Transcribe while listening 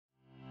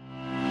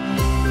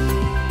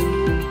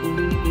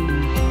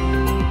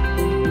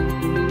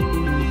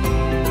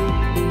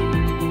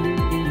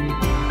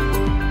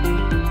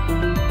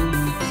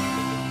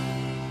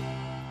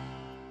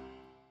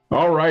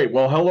right.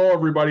 Well, hello,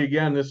 everybody.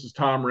 Again, this is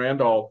Tom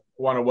Randolph.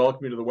 I want to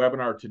welcome you to the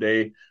webinar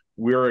today.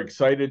 We're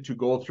excited to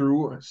go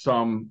through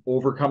some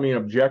overcoming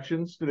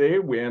objections today,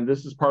 and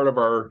this is part of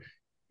our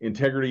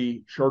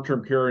Integrity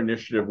Short-Term Care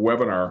Initiative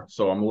webinar.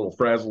 So I'm a little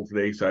frazzled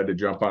today, so I had to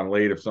jump on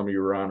late if some of you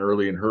were on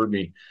early and heard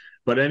me.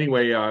 But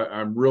anyway,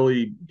 I'm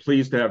really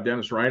pleased to have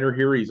Dennis Reiner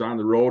here. He's on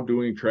the road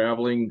doing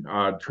traveling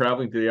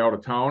today out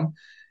of town.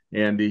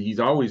 And he's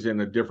always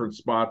in a different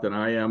spot than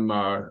I am,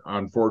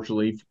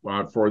 unfortunately,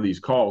 for these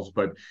calls.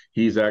 But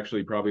he's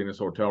actually probably in his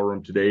hotel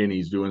room today, and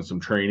he's doing some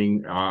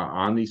training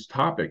on this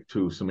topic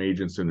to some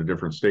agents in the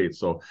different states.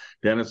 So,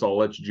 Dennis, I'll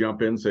let you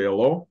jump in, say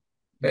hello.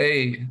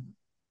 Hey,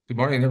 good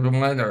morning,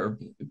 everyone, or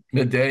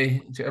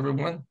midday to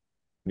everyone.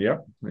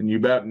 Yep, and you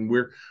bet. And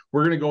we're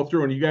going to go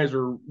through, and you guys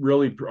are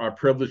really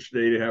privileged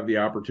today to have the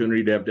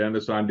opportunity to have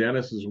Dennis on.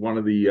 Dennis is one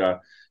of the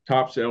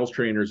top sales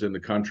trainers in the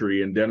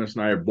country, and Dennis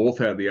and I have both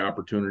had the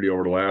opportunity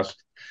over the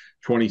last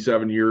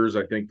 27 years,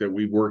 I think, that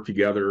we've worked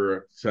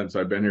together since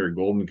I've been here at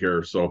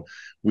Goldencare. So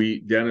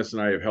Dennis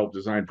and I have helped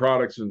design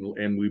products,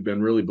 and we've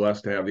been really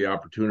blessed to have the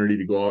opportunity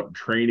to go out and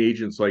train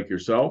agents like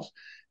yourselves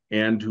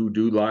and to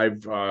do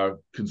live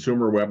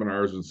consumer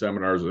webinars and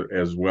seminars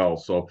as well.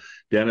 So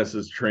Dennis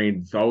has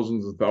trained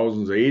thousands and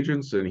thousands of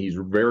agents, and he's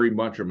very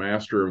much a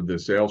master of the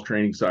sales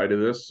training side of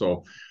this.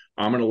 So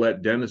I'm going to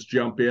let Dennis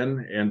jump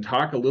in and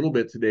talk a little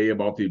bit today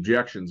about the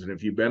objections. And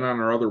if you've been on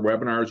our other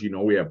webinars, you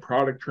know we have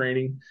product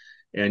training,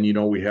 and you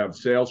know we have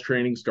sales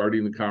training,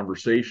 starting the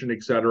conversation,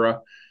 et cetera.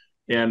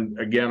 And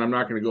again, I'm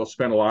not going to go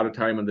spend a lot of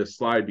time on this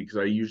slide because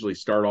I usually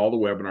start all the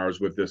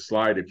webinars with this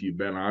slide if you've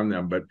been on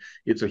them, but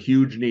it's a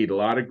huge need, a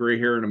lot of gray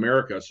hair in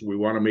America. So we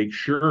want to make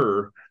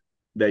sure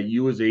that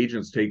you as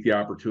agents take the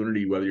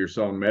opportunity, whether you're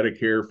selling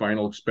Medicare,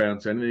 final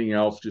expense, anything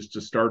else, just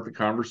to start the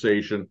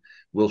conversation.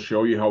 We'll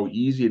show you how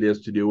easy it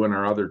is to do in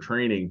our other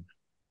training.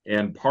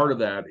 And part of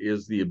that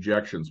is the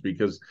objections,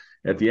 because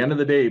at the end of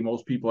the day,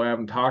 most people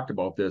haven't talked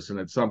about this, and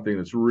it's something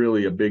that's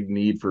really a big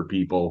need for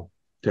people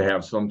to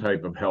have some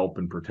type of help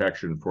and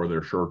protection for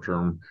their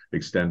short-term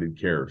extended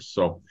care.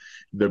 So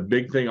the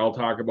big thing I'll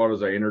talk about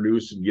as I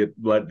introduce and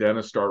let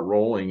Dennis start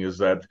rolling is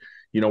that,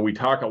 you know, we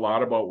talk a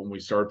lot about when we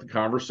start the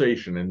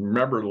conversation. And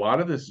remember, a lot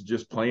of this is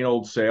just plain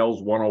old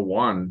sales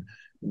 101.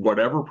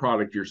 Whatever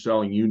product you're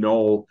selling, you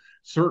know,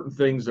 certain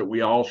things that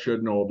we all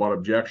should know about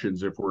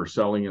objections if we're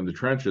selling in the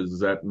trenches is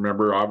that,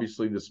 remember,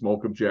 obviously the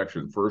smoke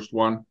objection, first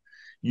one,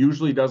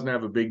 usually doesn't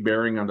have a big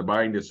bearing on the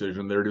buying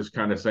decision. They're just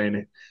kind of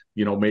saying,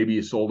 you know, maybe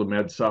you sold a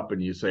med sup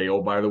and you say,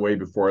 oh, by the way,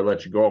 before I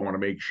let you go, I want to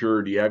make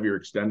sure, do you have your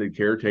extended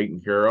care taken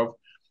care of?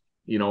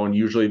 You know, and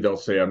usually they'll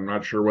say, I'm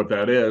not sure what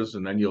that is.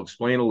 And then you'll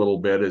explain a little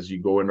bit as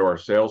you go into our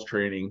sales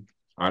training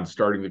on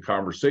starting the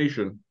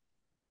conversation.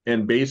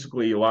 And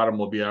basically a lot of them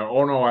will be,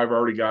 oh no, I've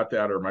already got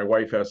that, or my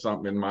wife has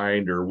something in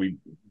mind, or we've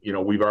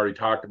already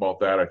talked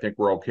about that. I think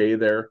we're okay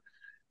there.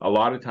 A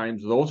lot of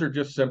times those are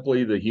just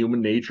simply the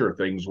human nature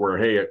things where,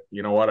 hey,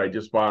 you know what, I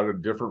just bought a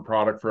different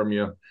product from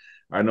you.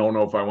 I don't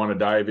know if I want to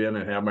dive in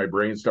and have my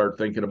brain start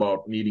thinking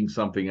about needing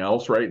something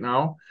else right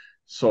now.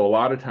 So a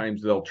lot of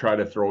times they'll try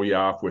to throw you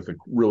off with a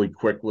really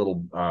quick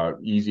little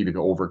easy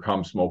to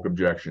overcome smoke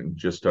objection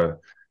just to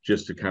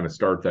kind of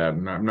start that.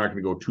 And I'm not going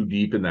to go too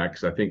deep in that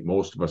because I think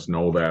most of us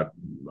know that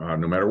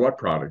no matter what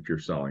product you're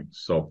selling.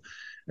 So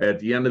at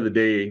the end of the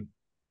day,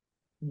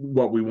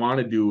 what we want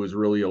to do is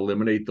really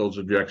eliminate those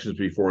objections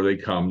before they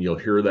come. You'll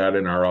hear that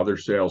in our other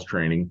sales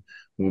training.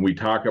 When we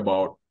talk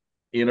about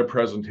in a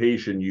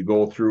presentation, you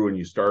go through and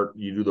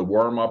you do the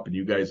warm up, and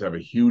you guys have a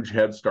huge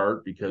head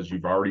start because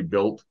you've already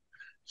built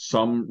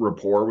some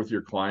rapport with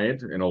your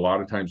client, and a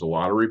lot of times a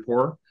lot of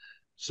rapport.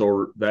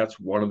 So that's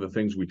one of the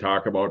things we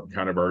talk about in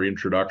kind of our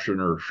introduction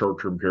or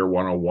short-term care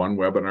 101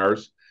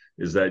 webinars,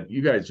 is that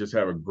you guys just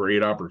have a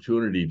great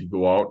opportunity to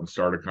go out and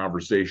start a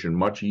conversation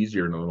much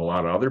easier than a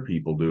lot of other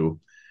people do.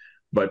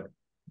 But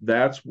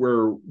that's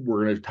where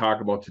we're going to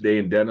talk about today.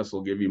 And Dennis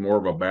will give you more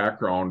of a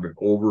background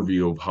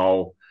overview of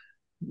how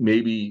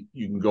maybe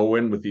you can go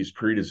in with these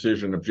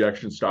pre-decision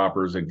objection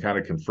stoppers and kind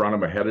of confront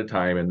them ahead of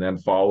time, and then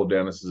follow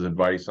Dennis's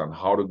advice on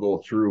how to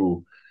go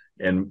through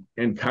and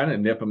kind of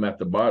nip them at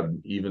the bud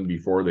even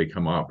before they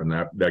come up. And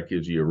that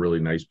gives you a really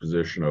nice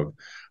position of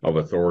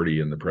authority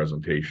in the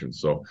presentation.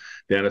 So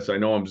Dennis, I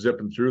know I'm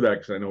zipping through that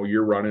because I know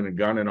you're running and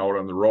gunning out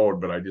on the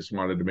road, but I just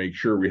wanted to make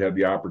sure we had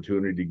the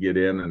opportunity to get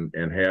in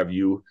and have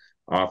you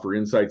offer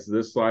insights to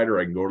this slide, or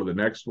I can go to the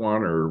next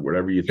one, or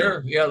whatever you think.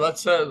 Sure. Yeah,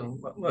 let's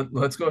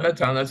go ahead,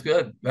 Tom. That's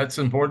good. That's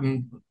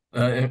important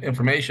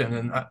information.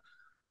 And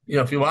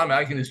if you want,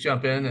 I can just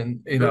jump in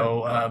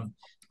and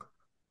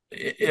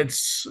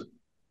it's,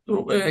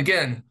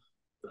 again,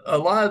 a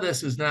lot of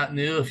this is not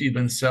new if you've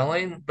been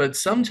selling, but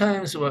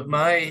sometimes what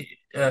my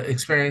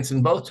experience,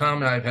 and both Tom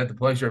and I have had the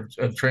pleasure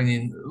of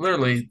training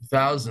literally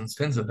thousands,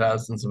 tens of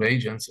thousands of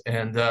agents,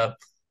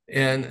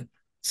 and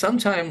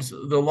sometimes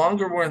the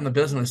longer we're in the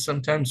business,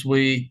 sometimes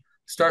we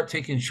start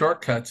taking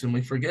shortcuts and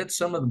we forget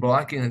some of the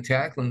blocking and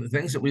tackling, the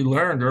things that we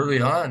learned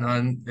early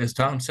on, as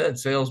Tom said,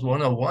 sales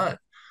 101.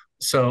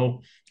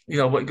 So,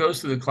 what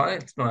goes through the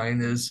client's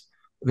mind is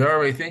they're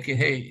already thinking,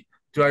 hey,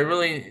 do I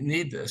really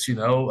need this?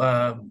 Do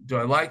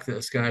I like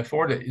this? Can I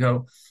afford it?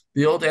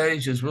 The old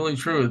adage is really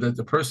true that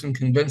the person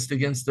convinced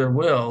against their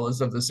will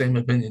is of the same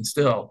opinion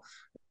still.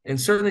 And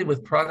certainly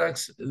with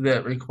products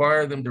that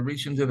require them to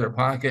reach into their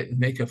pocket and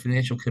make a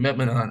financial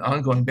commitment on an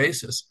ongoing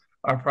basis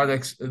are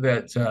products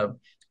that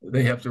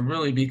they have to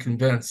really be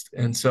convinced.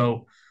 And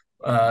so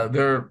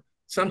they're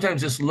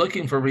sometimes just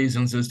looking for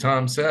reasons, as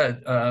Tom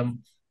said, and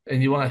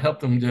you want to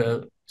help them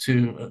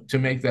to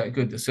make that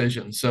good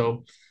decision.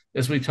 So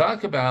as we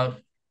talk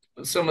about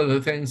some of the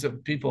things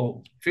that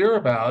people fear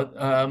about,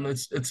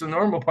 it's a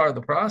normal part of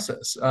the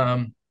process.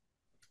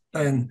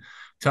 And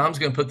Tom's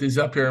going to put these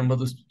up here, and we'll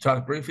just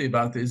talk briefly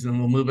about these, and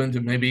we'll move into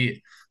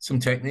maybe some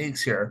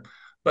techniques here.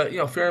 But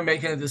fear of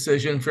making a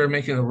decision, fear of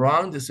making a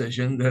wrong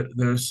decision. That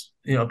there's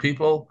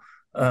people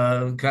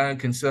kind of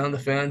can sit on the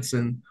fence,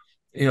 and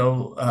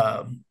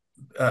the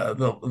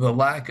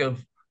lack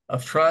of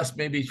trust,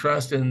 maybe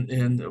trust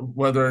in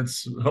whether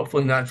it's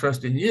hopefully not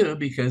trust in you,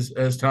 because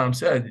as Tom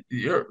said,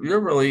 you're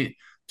really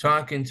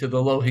talking to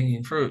the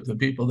low-hanging fruit, the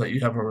people that you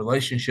have a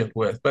relationship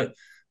with. But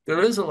there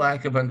is a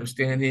lack of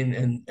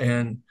understanding,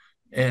 and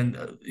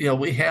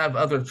we have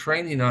other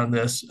training on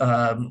this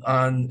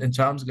and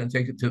Tom's going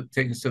to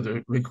take us to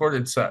the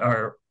recorded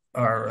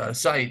our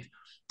site,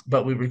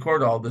 but we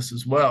record all this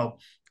as well,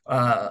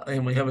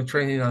 and we have a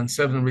training on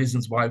 7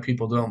 reasons why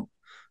people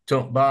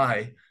don't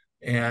buy,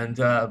 and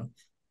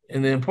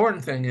the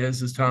important thing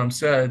is, as Tom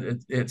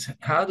said, it's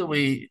how do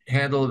we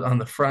handle it on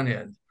the front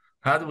end?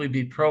 How do we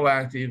be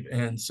proactive?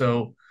 And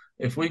so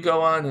if we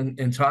go on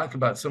and talk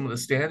about some of the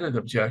standard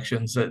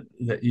objections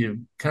that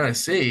you kind of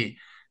see,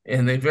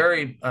 and they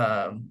vary,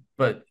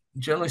 but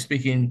generally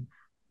speaking,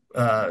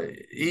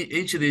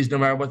 each of these, no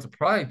matter what the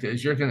product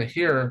is, you're going to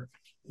hear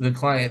the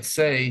client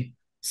say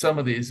some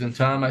of these. And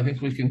Tom, I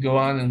think we can go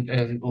on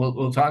and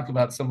we'll talk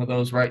about some of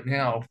those right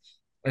now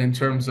in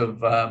terms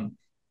of,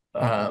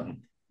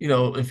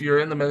 if you're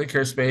in the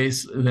Medicare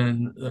space,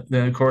 then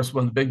of course,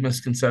 one of the big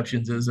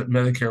misconceptions is that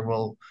Medicare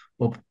will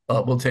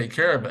take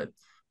care of it.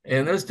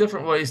 And there's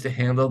different ways to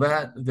handle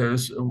that.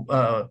 There's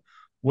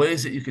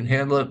ways that you can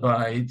handle it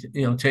by,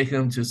 taking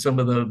them to some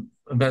of the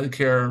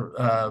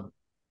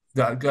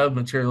Medicare.gov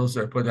materials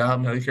that are put out,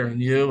 Medicare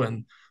and You,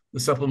 and the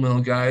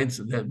supplemental guides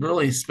that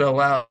really spell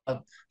out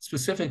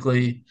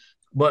specifically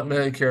what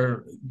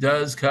Medicare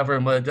does cover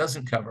and what it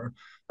doesn't cover.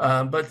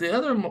 But the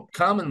other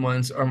common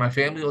ones are my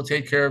family will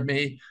take care of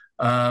me.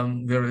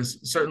 There is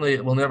certainly,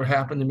 it will never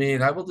happen to me.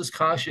 And I will just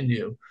caution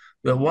you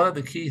that one of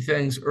the key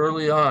things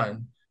early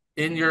on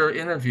in your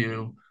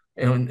interview,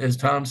 and as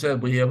Tom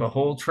said, we have a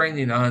whole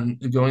training on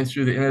going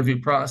through the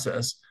interview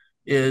process,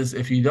 is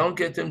if you don't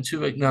get them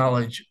to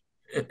acknowledge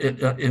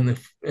in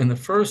the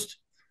first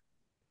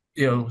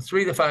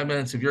 3 to 5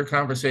 minutes of your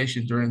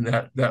conversation during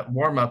that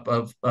warm-up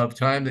of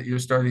time that you're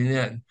starting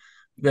in,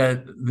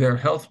 that their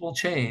health will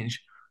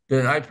change,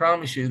 then I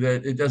promise you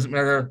that it doesn't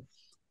matter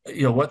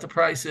what the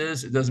price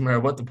is, it doesn't matter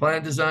what the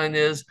plan design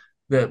is,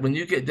 that when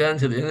you get done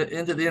to the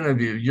end of the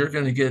interview, you're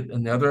going to get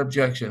another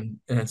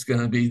objection, and it's going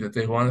to be that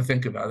they want to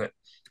think about it.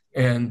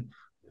 And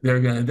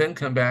they're going to then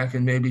come back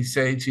and maybe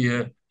say to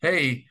you,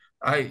 hey,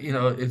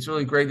 it's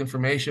really great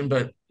information,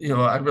 but,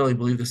 I really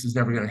believe this is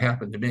never going to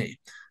happen to me.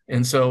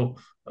 And so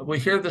we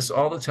hear this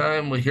all the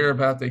time. We hear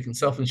about they can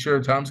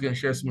self-insure. Tom's going to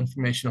share some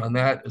information on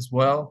that as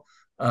well.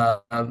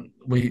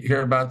 We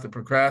hear about the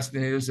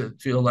procrastinators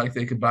that feel like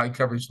they could buy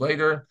coverage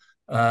later.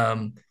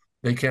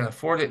 They can't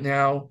afford it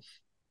now.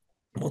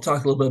 We'll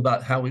talk a little bit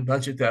about how we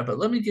budget that, but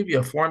let me give you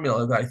a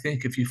formula that I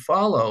think if you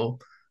follow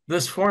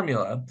this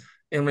formula,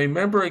 and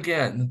remember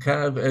again,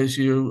 kind of as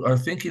you are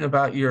thinking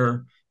about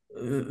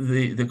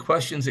the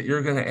questions that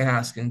you're going to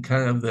ask, and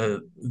kind of the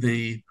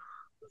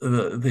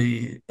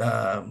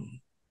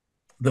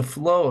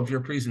flow of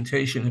your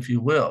presentation, if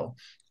you will,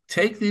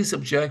 take these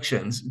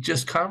objections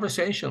just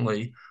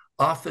conversationally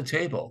off the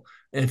table.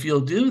 And if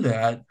you'll do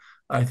that,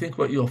 I think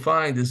what you'll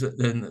find is that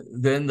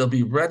then they'll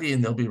be ready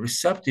and they'll be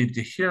receptive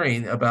to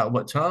hearing about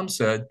what Tom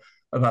said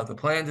about the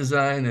plan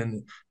design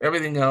and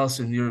everything else.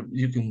 And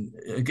you can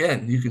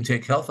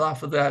take health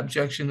off of that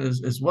objection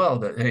as well,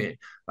 that, hey,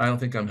 I don't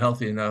think I'm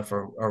healthy enough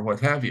or what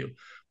have you.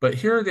 But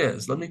here it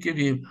is. Let me give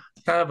you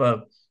kind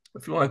of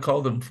if you want to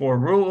call them 4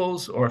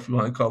 rules, or if you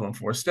want to call them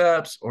 4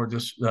 steps, or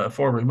just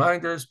 4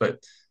 reminders, but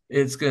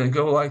it's going to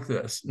go like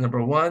this.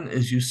 Number 1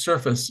 is you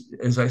surface,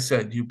 as I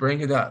said, you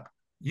bring it up.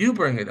 You're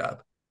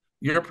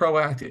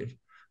proactive.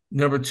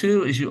 Number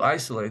 2 is you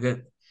isolate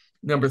it.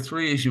 Number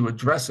 3 is you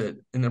address it.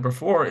 And number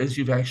 4 is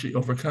you've actually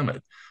overcome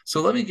it.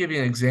 So let me give you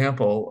an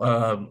example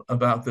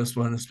about this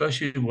one,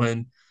 especially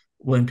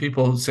when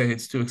people say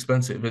it's too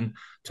expensive. And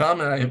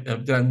Tom and I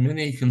have done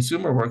many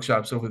consumer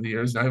workshops over the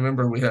years. And I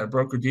remember we had a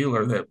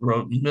broker-dealer that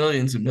wrote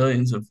millions and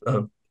millions of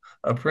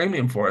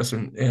premium for us.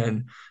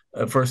 And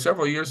for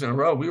several years in a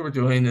row, we were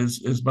doing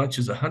as much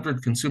as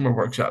 100 consumer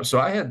workshops. So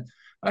I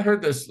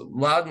heard this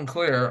loud and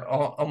clear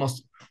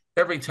almost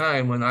every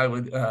time when I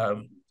would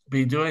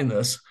be doing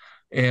this,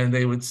 and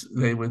they would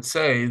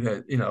say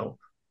that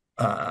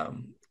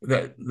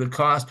that the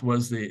cost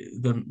was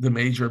the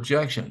major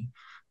objection.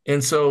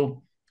 And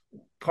so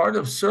part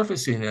of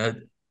surfacing it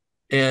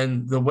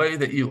and the way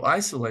that you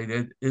isolate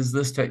it is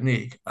this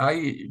technique.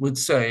 I would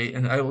say,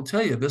 and I will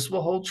tell you, this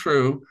will hold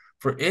true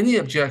for any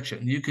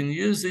objection. You can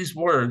use these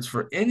words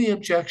for any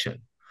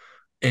objection,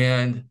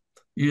 and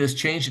you just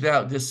change it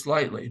out just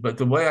slightly. But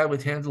the way I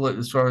would handle it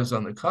as far as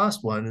on the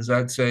cost one is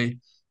I'd say,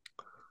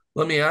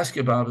 let me ask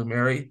you, Bob and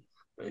Mary,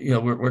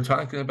 we're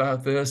talking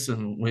about this,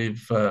 and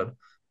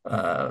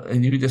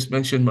and you just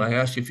mentioned, I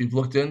asked you if you've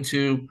looked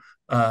into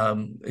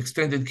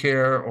extended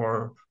care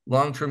or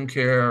long-term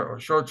care or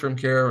short-term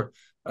care,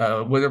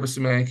 whatever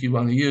semantic you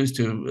want to use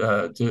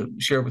to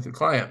share with the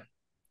client.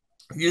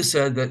 You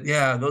said that,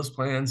 yeah, those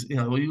plans,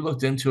 you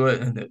looked into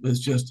it and it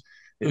was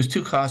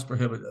too cost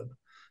prohibitive.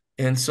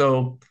 And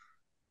so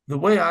the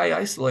way I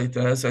isolate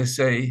that is I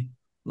say,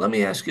 let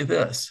me ask you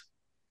this,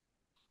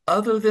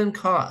 other than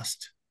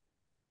cost,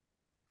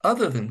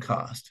 because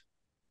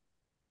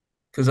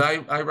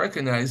I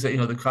recognize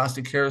that, the cost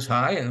of care is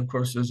high. And of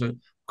course, there's a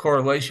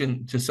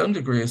correlation to some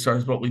degree as far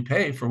as what we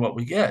pay for what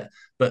we get.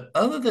 But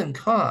other than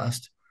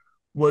cost,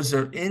 was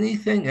there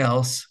anything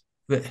else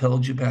that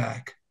held you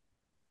back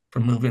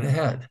from moving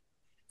ahead?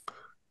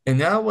 And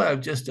now what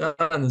I've just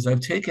done is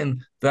I've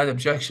taken that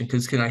objection,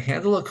 because can I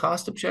handle a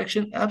cost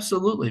objection?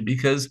 Absolutely.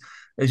 Because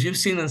as you've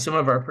seen in some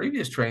of our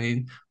previous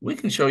training, we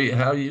can show you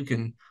how you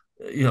can,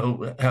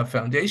 have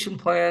foundation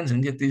plans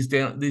and get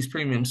these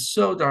premiums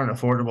so darn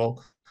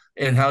affordable,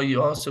 and how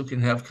you also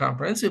can have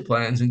comprehensive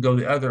plans and go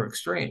the other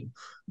extreme.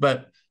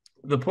 But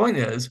the point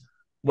is,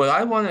 what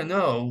I want to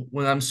know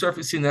when I'm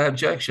surfacing that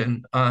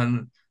objection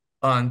on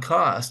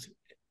cost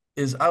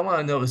is I want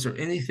to know, is there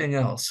anything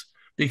else?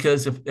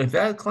 Because if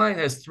that client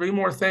has 3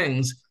 more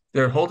things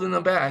they're holding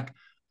them back,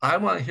 I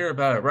want to hear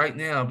about it right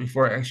now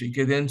before I actually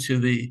get into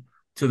the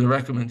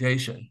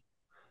recommendation.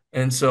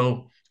 And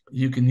so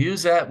you can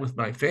use that with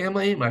my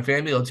family. My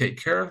family will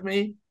take care of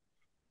me.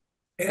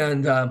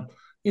 And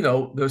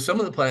there's some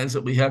of the plans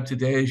that we have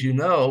today, as you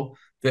know,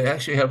 they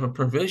actually have a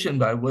provision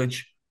by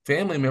which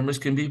family members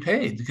can be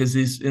paid, because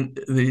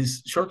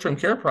these short-term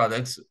care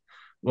products,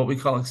 what we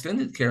call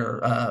extended care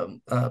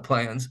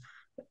plans,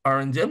 are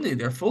indemnity.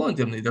 They're full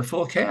indemnity. They're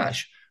full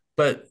cash.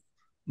 But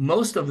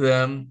most of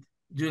them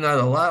do not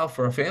allow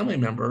for a family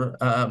member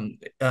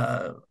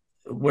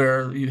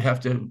where you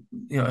have to,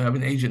 have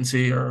an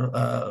agency or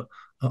a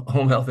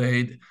home health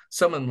aide,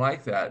 someone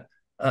like that.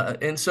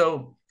 And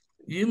so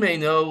you may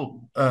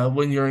know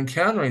when you're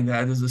encountering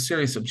that as a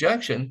serious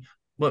objection,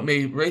 what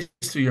may race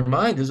through your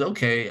mind is,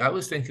 okay, I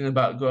was thinking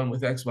about going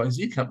with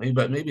XYZ company,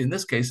 but maybe in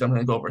this case, I'm going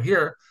to go over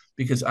here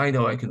because I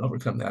know I can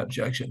overcome that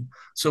objection.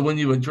 So when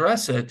you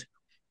address it,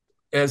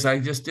 as I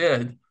just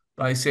did,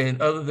 by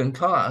saying other than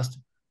cost,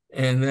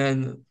 and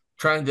then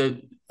trying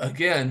to,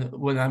 again,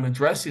 when I'm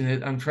addressing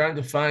it, I'm trying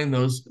to find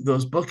those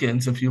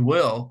bookends, if you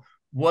will.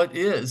 What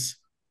is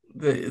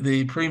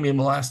the premium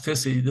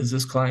elasticity does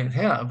this client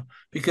have?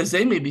 Because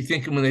they may be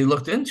thinking when they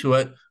looked into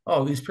it,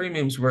 oh, these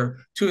premiums were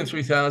 $2,000 and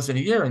 $3,000 a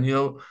year. And,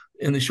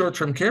 in the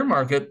short-term care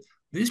market,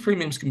 these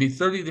premiums can be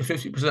 30 to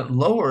 50%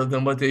 lower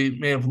than what they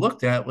may have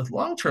looked at with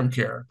long-term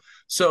care.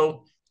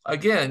 So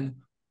again,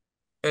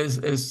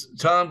 as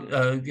Tom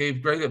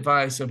gave great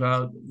advice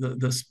about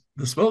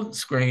the smoke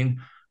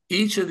screen,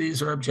 each of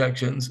these are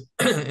objections.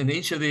 And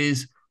each of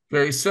these,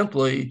 very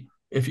simply,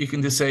 if you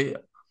can just say,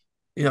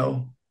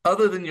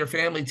 other than your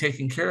family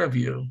taking care of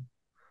you,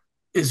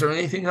 is there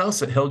anything else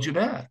that held you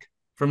back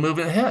from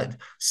moving ahead?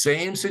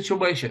 Same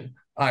situation.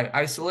 I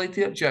isolate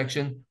the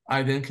objection.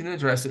 I then can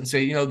address it and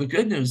say, the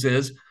good news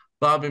is,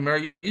 Bob and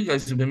Mary, you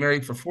guys have been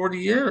married for 40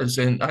 years.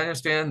 And I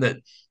understand that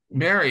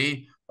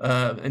Mary,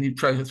 and you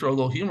try to throw a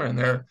little humor in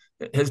there,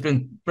 has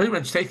been pretty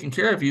much taking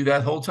care of you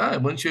that whole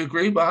time. Wouldn't you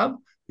agree, Bob?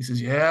 He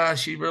says, yeah,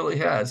 she really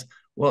has.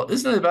 Well,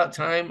 isn't it about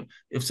time,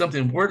 if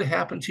something were to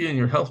happen to you and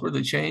your health were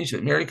to change,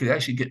 that Mary could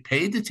actually get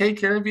paid to take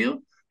care of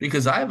you?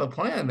 Because I have a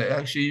plan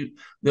that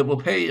will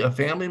pay a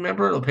family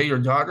member. It'll pay your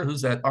daughter,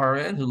 who's that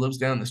RN who lives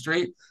down the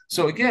street.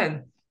 So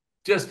again,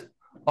 just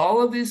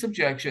all of these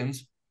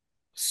objections,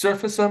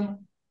 surface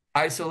them,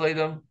 isolate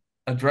them,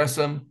 address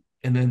them,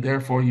 and then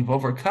therefore you've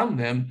overcome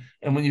them.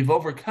 And when you've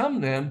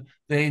overcome them,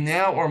 they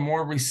now are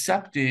more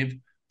receptive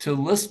to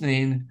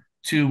listening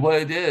to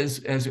what it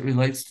is as it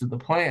relates to the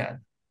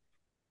plan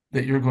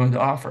that you're going to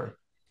offer.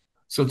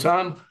 So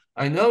Tom,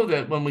 I know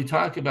that when we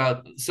talk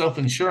about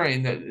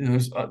self-insuring,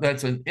 that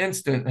that's an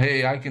instant,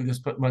 hey, I can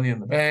just put money in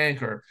the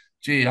bank, or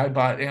gee, I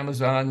bought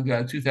Amazon and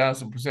got a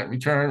 2,000%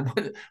 return,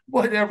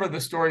 whatever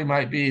the story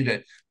might be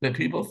that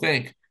people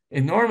think.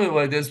 And normally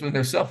what it is when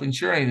they're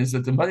self-insuring is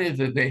that the money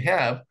that they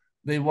have,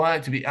 they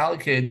want it to be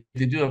allocated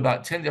to do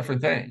about 10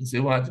 different things. They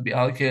want it to be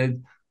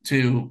allocated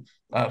to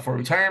for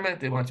retirement.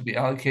 They want it to be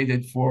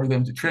allocated for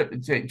them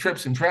to take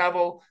trips and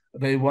travel.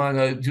 They want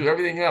to do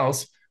everything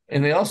else.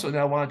 And they also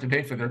now want it to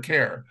pay for their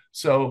care.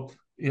 So,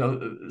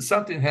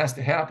 something has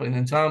to happen.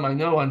 And Tom, I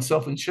know on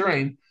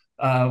self-insuring,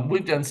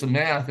 we've done some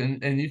math,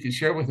 and you can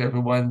share with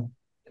everyone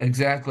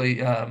exactly,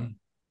 a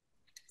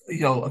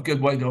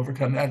good way to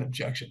overcome that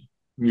objection.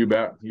 You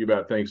bet.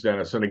 Thanks,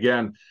 Dennis. And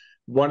again,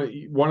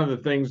 one of the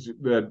things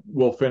that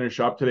we'll finish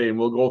up today, and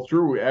we'll go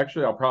through,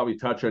 actually I'll probably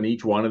touch on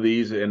each one of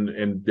these,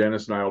 and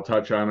Dennis and I will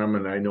touch on them.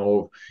 And I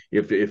know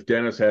if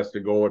Dennis has to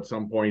go at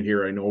some point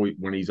here, I know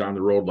when he's on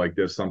the road like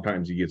this,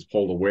 sometimes he gets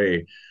pulled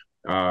away,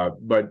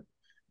 but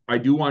I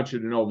do want you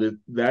to know that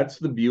that's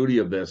the beauty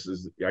of this.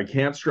 Is I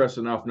can't stress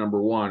enough,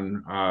 number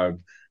one,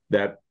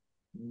 that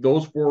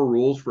those 4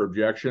 rules for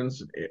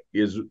objections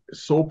is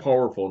so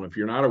powerful. And if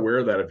you're not aware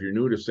of that, if you're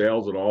new to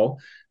sales at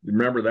all,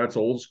 remember that's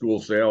old school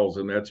sales,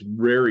 and that's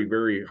very,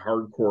 very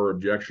hardcore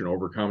objection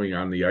overcoming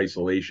on the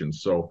isolation.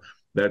 So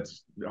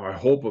that's, I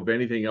hope, of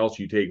anything else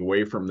you take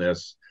away from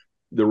this,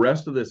 the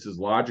rest of this is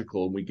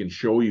logical, and we can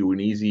show you an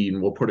easy,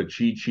 and we'll put a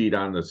cheat sheet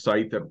on the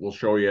site that we'll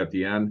show you at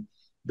the end,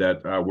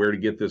 that where to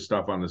get this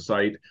stuff on the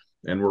site.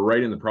 And we're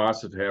right in the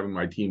process of having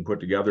my team put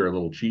together a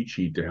little cheat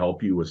sheet to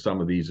help you with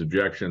some of these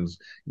objections,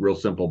 real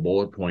simple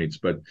bullet points.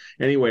 But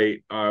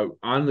anyway,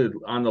 on the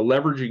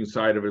leveraging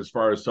side of it, as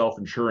far as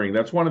self-insuring,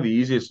 that's one of the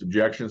easiest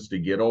objections to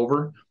get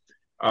over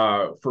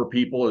for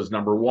people. Is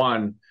number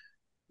one,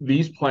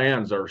 these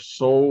plans are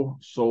so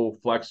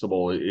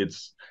flexible.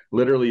 It's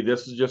literally,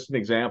 this is just an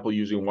example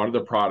using one of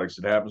the products.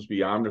 It happens to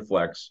be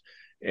Omniflex.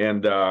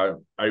 And I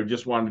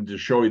just wanted to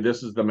show you,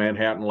 this is the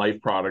Manhattan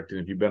Life product. And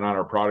if you've been on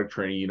our product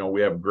training, you know we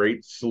have a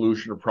great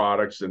solution of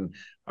products. And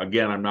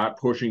again, I'm not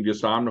pushing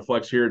just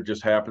Omniflex here. It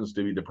just happens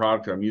to be the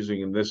product I'm using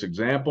in this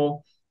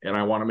example. And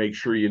I want to make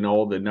sure you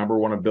know the number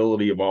one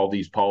ability of all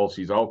these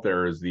policies out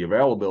there is the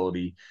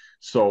availability.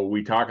 So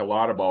we talk a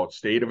lot about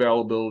state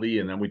availability,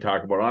 and then we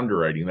talk about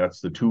underwriting. That's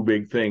the 2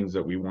 big things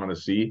that we want to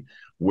see,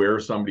 where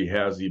somebody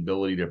has the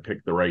ability to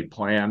pick the right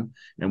plan.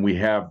 And we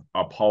have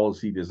a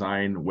policy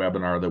design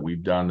webinar that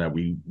we've done that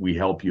we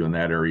help you in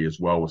that area as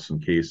well with some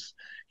case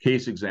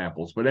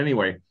examples. But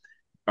anyway,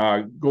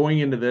 going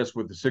into this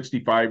with the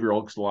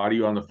 65-year-old, because a lot of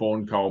you on the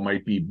phone call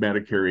might be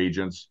Medicare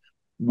agents.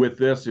 With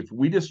this, if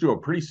we just do a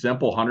pretty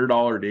simple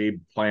 $100 a day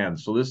plan,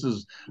 so this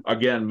is,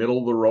 again, middle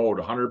of the road,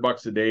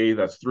 $100 a day,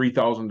 that's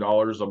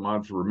 $3,000 a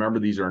month. Remember,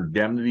 these are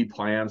indemnity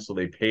plans, so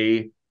they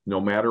pay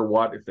no matter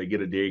what. If they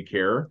get a day of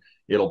care,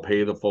 it'll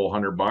pay the full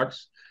 $100.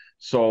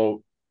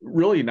 So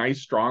really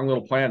nice, strong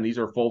little plan. These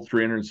are full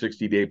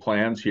 360-day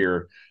plans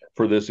here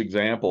for this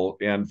example.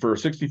 And for a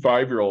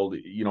 65-year-old,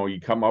 you know,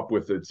 you come up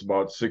with, it's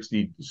about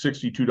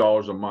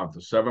 $62 a month,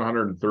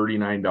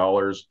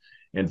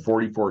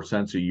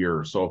 $739.44 a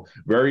year. So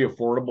very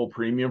affordable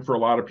premium for a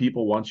lot of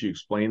people once you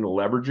explain the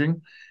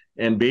leveraging.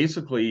 And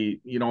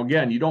basically, you know,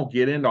 again, you don't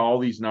get into all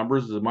these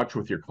numbers as much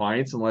with your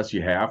clients unless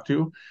you have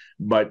to.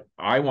 But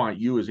I want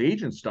you as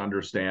agents to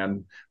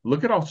understand,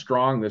 look at how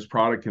strong this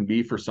product can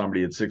be for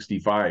somebody at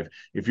 65.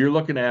 If you're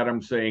looking at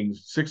them saying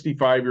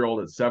 65-year-old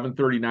at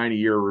 $739 a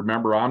year,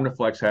 remember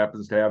Omniflex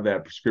happens to have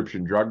that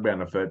prescription drug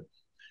benefit.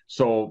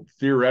 So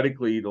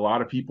theoretically, a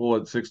lot of people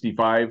at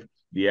 65,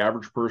 the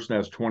average person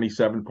has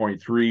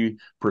 27.3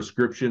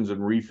 prescriptions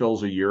and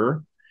refills a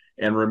year.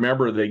 And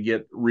remember, they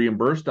get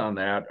reimbursed on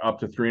that up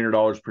to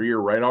 $300 per year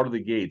right out of the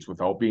gates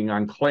without being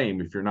on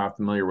claim. If you're not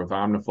familiar with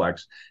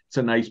Omniflex, it's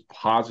a nice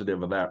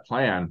positive of that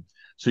plan.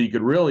 So you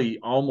could really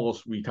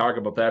almost, we talk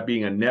about that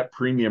being a net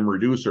premium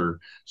reducer.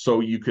 So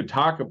you could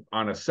talk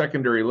on a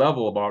secondary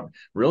level about,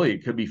 really,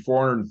 it could be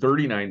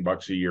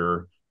 $439 a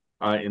year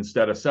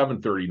instead of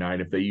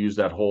 $739 if they use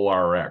that whole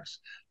RX.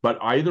 But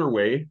either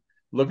way,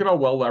 look at how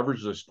well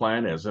leveraged this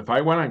plan is. If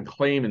I went on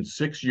claim in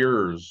 6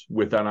 years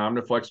with an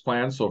Omniflex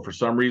plan, so for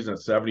some reason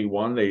at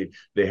 71, they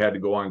had to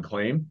go on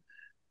claim,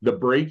 the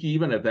break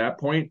even at that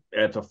point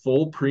at the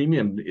full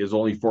premium is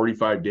only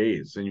 45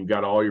 days, and you've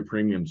got all your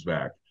premiums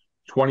back.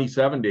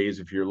 27 days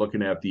if you're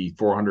looking at the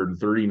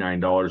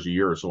 $439 a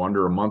year, so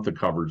under a month of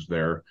coverage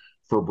there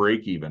for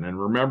break even. And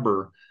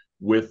remember,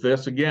 with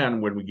this, again,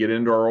 when we get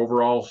into our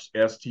overall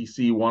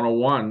STC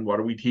 101, what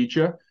do we teach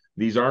you?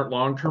 These aren't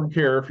long-term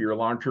care. If you're a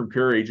long-term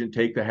care agent,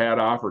 take the hat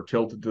off or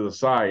tilt it to the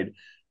side,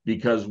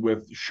 because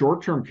with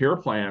short-term care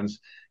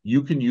plans,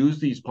 you can use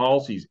these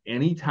policies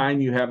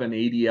anytime you have an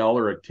ADL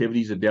or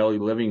activities of daily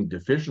living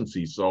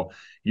deficiency. So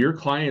your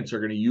clients are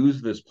going to use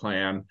this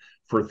plan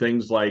for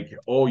things like,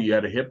 oh, you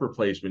had a hip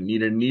replacement,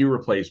 need a knee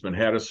replacement,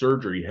 had a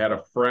surgery, had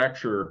a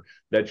fracture,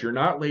 that you're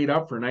not laid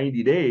up for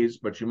 90 days,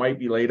 but you might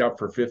be laid up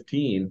for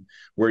 15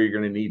 where you're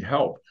going to need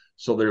help.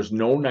 So there's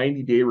no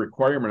 90-day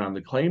requirement on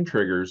the claim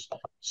triggers.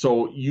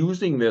 So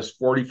using this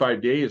 45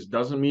 days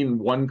doesn't mean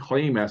one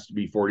claim has to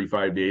be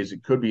 45 days.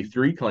 It could be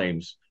 3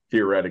 claims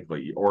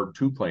theoretically, or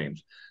 2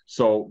 claims.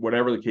 So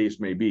whatever the case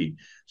may be.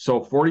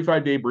 So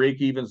 45-day break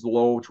even's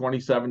low,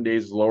 27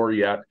 days is lower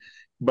yet.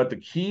 But the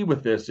key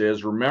with this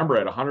is, remember,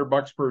 at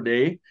 $100 per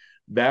day,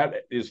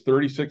 that is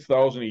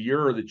 $36,000 a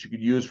year that you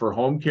could use for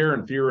home care,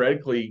 and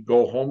theoretically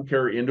go home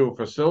care into a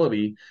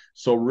facility.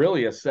 So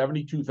really a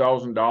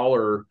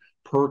 $72,000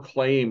 per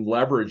claim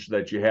leverage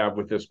that you have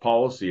with this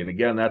policy. And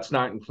again, that's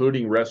not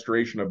including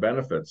restoration of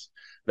benefits.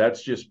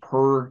 That's just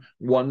per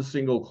one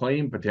single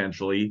claim.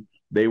 Potentially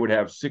they would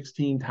have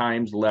 16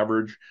 times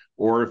leverage,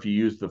 or if you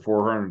use the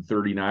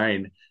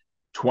 439,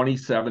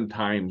 27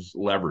 times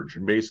leverage.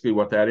 And basically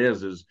what that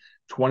is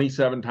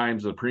 27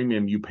 times the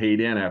premium you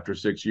paid in after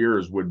 6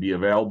 years would be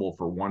available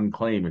for one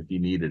claim if you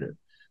needed it.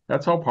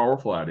 That's how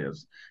powerful that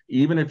is.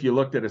 Even if you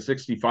looked at a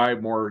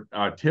 65 more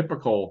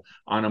typical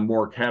on a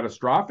more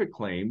catastrophic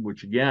claim,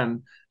 which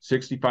again,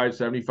 65,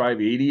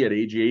 75, 80 at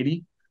age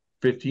 80,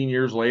 15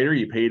 years later,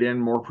 you paid in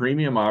more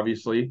premium,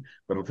 obviously,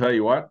 but I'll tell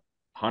you what,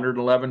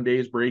 111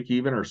 days break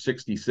even, or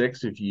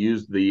 66 if you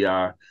use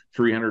the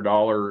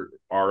 $300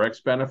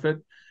 RX benefit.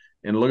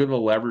 And look at the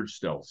leverage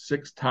still,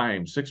 6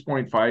 times,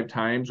 6.5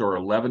 times or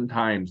 11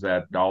 times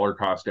that dollar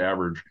cost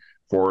average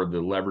for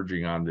the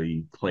leveraging on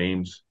the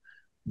claims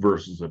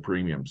versus the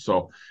premium.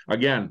 So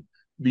again,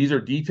 these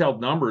are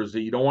detailed numbers that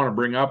you don't want to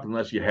bring up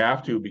unless you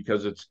have to,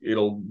 because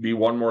it'll be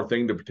one more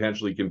thing to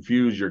potentially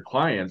confuse your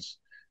clients.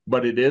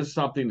 But it is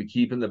something to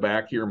keep in the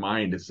back of your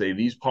mind to say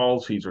these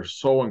policies are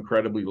so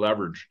incredibly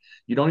leveraged.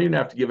 You don't even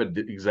have to give it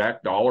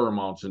exact dollar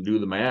amounts and do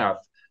the math.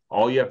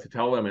 All you have to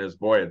tell them is,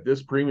 boy, at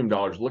this premium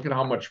dollars, look at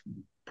how much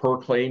per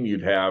claim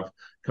you'd have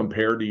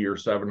compared to your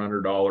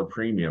 $700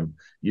 premium.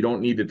 You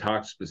don't need to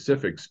talk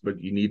specifics,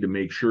 but you need to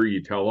make sure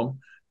you tell them.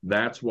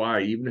 That's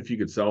why, even if you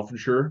could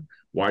self-insure,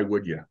 why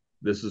would you?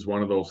 This is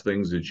one of those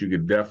things that you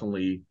could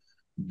definitely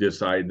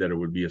decide that it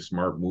would be a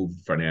smart move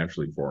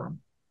financially for them.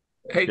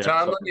 Hey,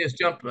 Tom, let me just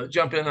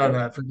jump in on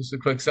that for just a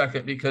quick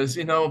second, because,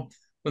 you know,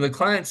 when the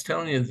client's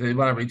telling you that they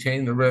want to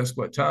retain the risk,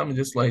 what Tom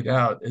just laid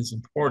out is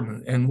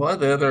important. And one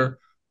of the other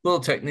little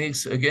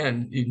techniques,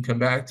 again, you can come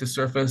back to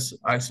surface,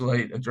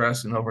 isolate,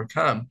 address, and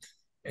overcome.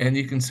 And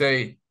you can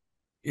say,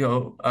 you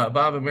know,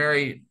 Bob and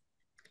Mary,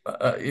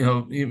 you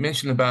know, you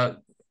mentioned about,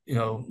 you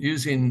know,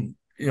 using,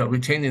 you know,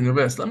 retaining the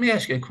risk. Let me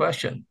ask you a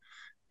question.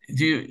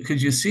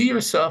 Could you see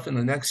yourself in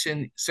the next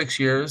 6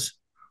 years,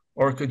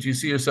 or could you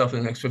see yourself in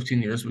the next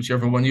 15 years,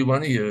 whichever one you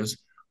want to use,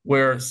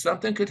 where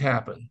something could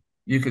happen?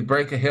 You could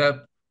break a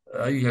hip,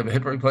 you have a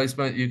hip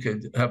replacement, you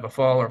could have a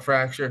fall or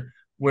fracture,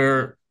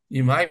 where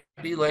you might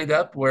be laid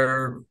up,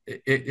 where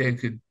it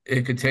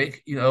could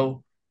take, you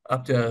know,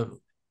 up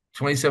to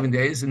 27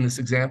 days in this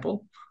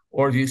example.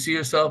 Or do you see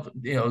yourself,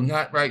 you know,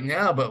 not right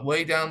now, but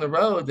way down the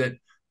road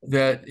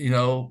that you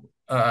know,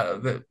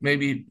 that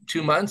maybe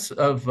 2 months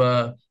of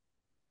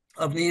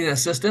needing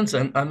assistance?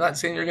 I'm not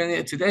saying you're going to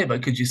need it today,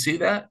 but could you see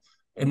that?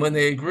 And when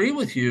they agree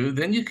with you,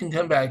 then you can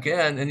come back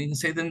in and you can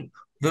say, then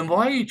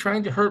why are you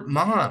trying to hurt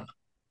mom?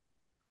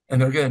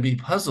 And they're going to be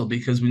puzzled,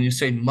 because when you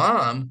say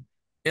mom,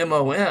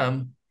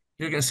 M-O-M,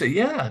 you're going to say,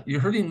 yeah, you're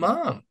hurting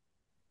mom.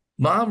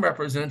 Mom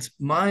represents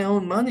my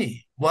own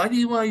money. Why do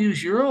you want to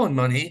use your own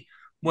money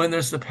when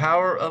there's the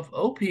power of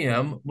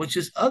OPM, which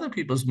is other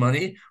people's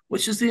money,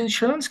 which is the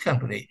insurance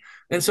company?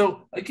 And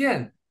so,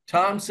 again,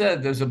 Tom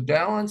said there's a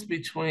balance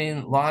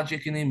between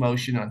logic and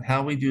emotion on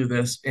how we do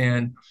this.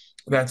 And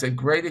that's a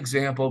great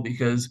example,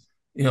 because,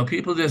 you know,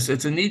 people it's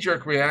a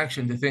knee-jerk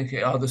reaction to think,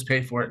 hey, I'll just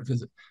pay for it,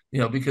 because, you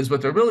know, because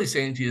what they're really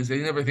saying to you is they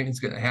never think it's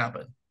going to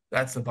happen.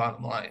 That's the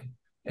bottom line.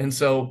 And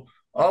so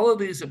all of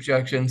these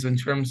objections in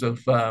terms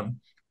of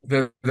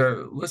they're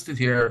listed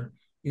here,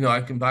 you know, I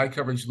can buy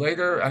coverage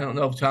later. I don't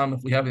know if, Tom,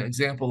 if we have an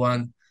example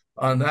on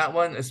that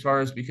one, as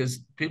far as, because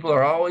people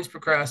are always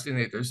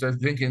procrastinators. They're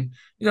thinking,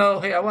 you know,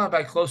 hey, I want to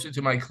buy closer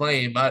to my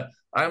claim.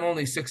 I'm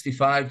only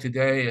 65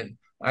 today, and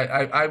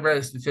I read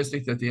a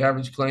statistic that the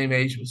average claim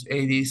age was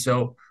 80.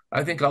 So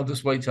I think I'll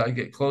just wait till I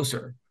get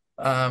closer.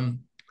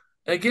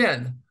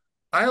 Again,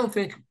 I don't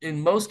think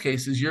in most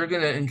cases you're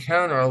going to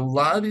encounter a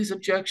lot of these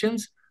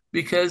objections,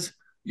 because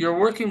you're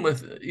working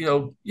with, you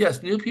know,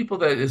 yes, new people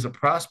that is a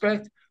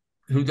prospect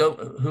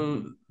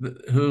who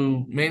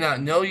may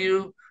not know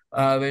you.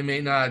 They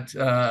may not,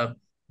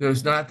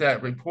 there's not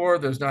that rapport,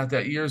 there's not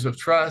that years of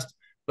trust.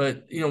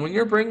 But, you know, when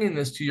you're bringing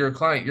this to your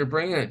client, you're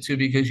bringing it to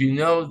because you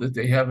know that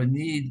they have a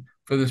need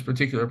for this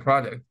particular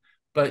product.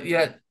 But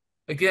yet,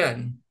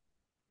 again,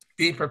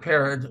 be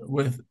prepared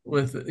with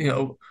you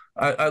know,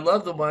 I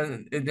love the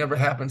one, it never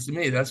happens to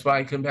me. That's why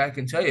I come back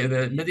and tell you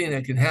that admitting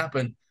it can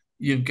happen,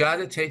 you've got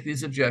to take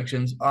these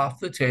objections off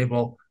the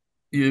table.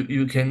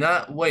 You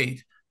cannot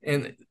wait.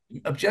 And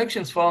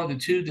objections fall into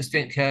 2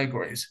 distinct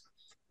categories.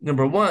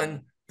 Number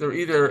one, they're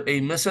either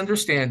a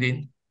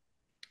misunderstanding,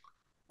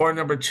 or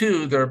number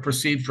 2, they're a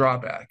perceived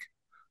drawback.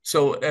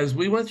 So as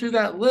we went through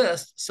that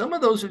list, some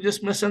of those are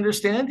just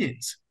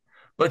misunderstandings.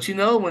 But, you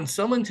know, when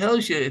someone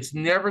tells you it's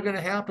never going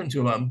to happen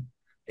to them,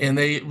 and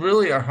they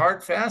really are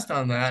hard fast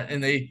on that,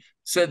 and they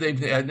said they've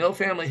had no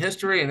family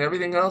history and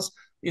everything else,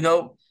 you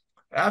know,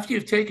 after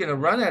you've taken a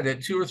run at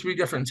it 2 or 3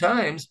 different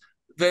times,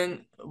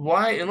 then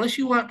why, unless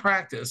you want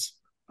practice,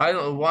 I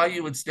don't know why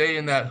you would stay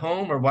in that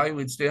home, or why you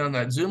would stay on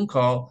that Zoom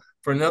call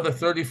for another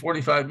 30,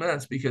 45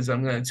 minutes, because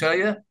I'm going to tell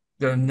you,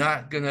 they're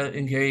not going to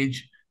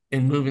engage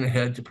in moving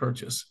ahead to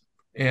purchase.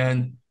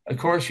 And of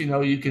course, you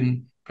know, you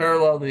can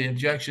parallel the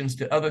objections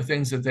to other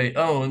things that they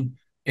own,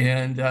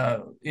 and,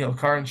 you know,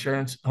 car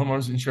insurance,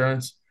 homeowners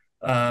insurance.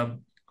 The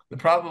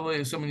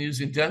probability of someone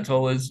using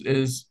dental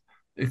is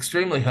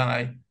extremely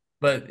high.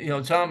 But, you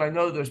know, Tom, I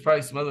know there's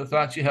probably some other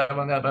thoughts you have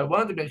on that, but I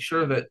wanted to make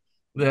sure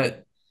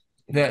that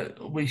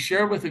we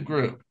share with the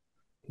group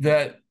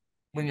that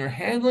when you're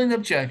handling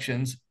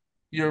objections,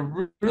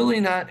 you're really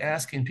not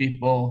asking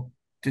people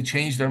to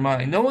change their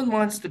mind. No one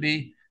wants to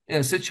be in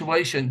a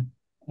situation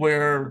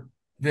where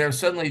they're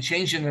suddenly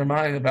changing their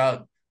mind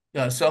about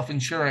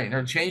self-insuring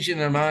or changing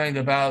their mind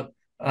about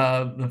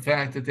the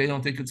fact that they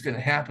don't think it's going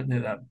to happen to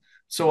them.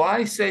 So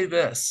I say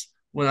this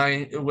when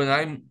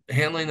I'm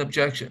handling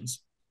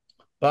objections,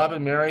 Bob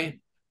and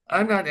Mary,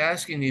 I'm not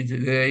asking you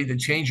today to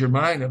change your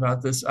mind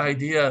about this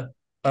idea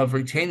of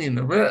retaining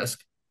the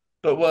risk.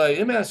 But what I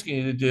am asking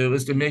you to do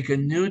is to make a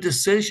new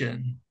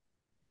decision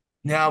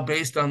now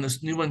based on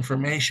this new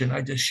information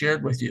I just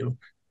shared with you.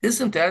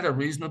 Isn't that a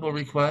reasonable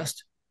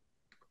request?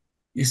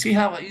 You see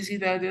how easy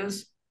that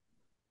is?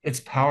 It's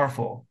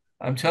powerful.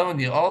 I'm telling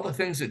you, all the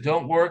things that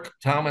don't work,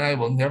 Tom and I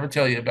will never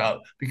tell you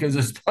about because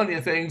there's plenty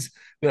of things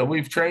that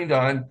we've trained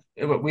on,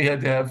 but we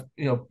had to have,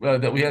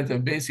 that we had to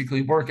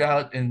basically work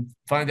out and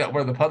find out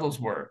where the puddles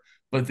were.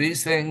 But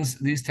these things,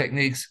 these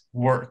techniques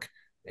work.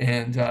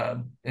 And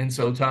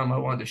so, Tom, I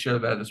wanted to share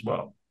that as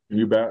well.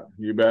 You bet.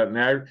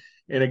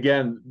 And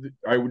again,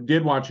 I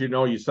did want you to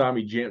know, you saw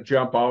me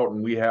jump out,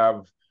 and we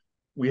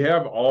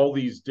have all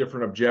these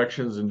different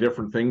objections and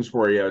different things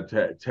for you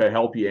to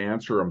help you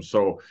answer them.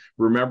 So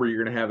remember,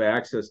 you're going to have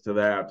access to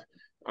that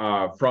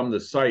from the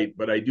site.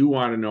 But I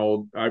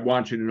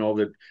want you to know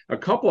that a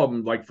couple of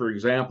them, like for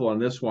example, on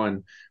this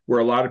one, where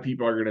a lot of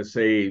people are going to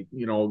say,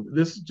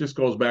 this just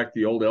goes back to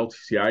the old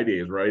LTCI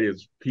days, right?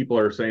 It's people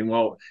are saying,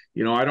 well,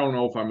 I don't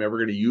know if I'm ever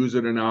going to use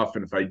it enough,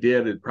 and if I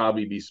did, it'd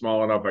probably be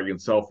small enough I can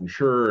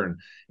self-insure,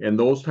 and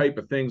those type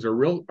of things are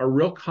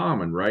real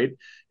common, right?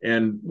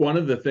 And one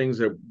of the things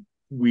that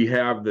we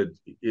have that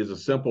is a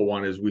simple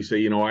one is we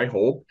say, I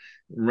hope,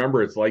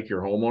 remember, it's like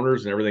your homeowners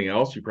and everything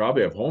else. You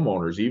probably have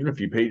homeowners. Even if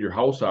you paid your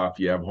house off,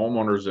 you have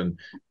homeowners, and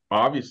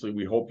obviously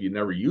we hope you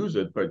never use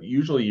it, but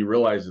usually you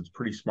realize it's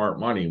pretty smart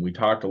money. And we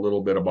talked a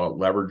little bit about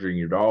leveraging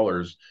your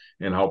dollars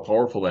and how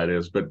powerful that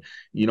is. But,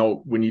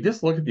 when you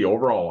just look at the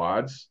overall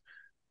odds,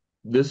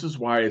 this is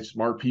why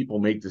smart people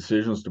make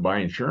decisions to buy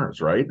insurance,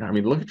 right? I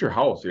mean, look at your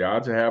house. The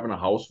odds of having a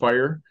house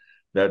fire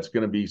that's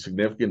going to be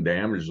significant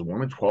damage is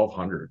 1 in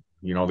 1,200.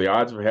 The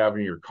odds of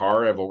having your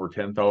car have over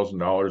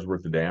 $10,000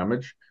 worth of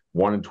damage,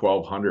 1 in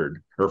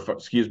 1,200, or 5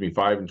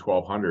 in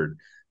 1,200.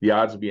 The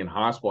odds of being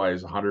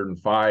hospitalized,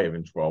 105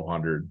 in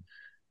 1,200.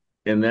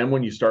 And then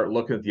when you start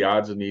looking at the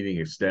odds of needing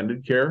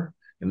extended care,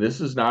 and this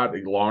is not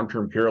a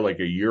long-term care like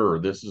a year,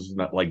 this is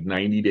not like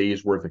 90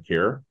 days worth of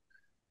care,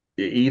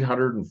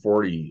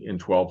 840 in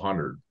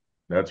 1,200.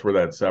 That's where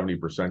that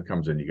 70%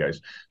 comes in, you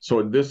guys.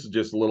 So this is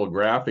just a little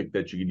graphic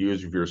that you could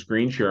use if you're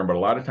screen sharing, but a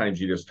lot of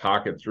times you just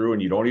talk it through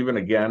and you don't even,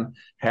 again,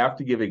 have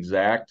to give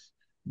exact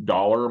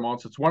dollar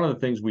amounts. It's one of the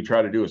things we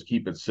try to do is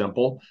keep it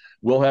simple.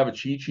 We'll have a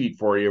cheat sheet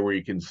for you where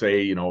you can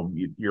say,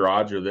 your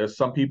odds are this.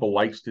 Some people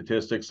like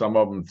statistics. Some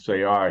of them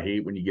say, I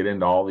hate when you get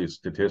into all these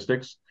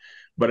statistics.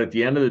 But at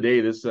the end of the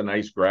day, this is a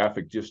nice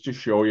graphic just to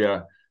show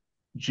you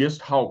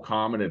just how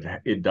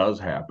common it does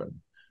happen.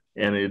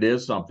 And it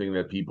is something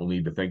that people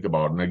need to think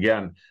about. And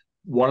again,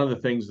 one of the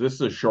things, this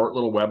is a short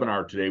little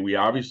webinar today. We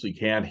obviously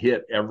can't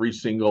hit every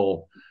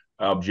single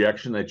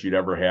objection that you'd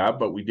ever have,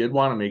 but we did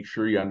want to make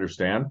sure you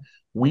understand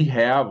we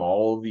have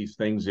all of these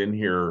things in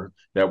here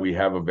that we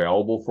have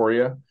available for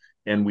you.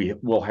 And we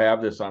will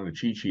have this on the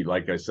cheat sheet,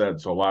 like I said.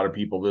 So a lot of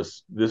people,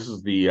 this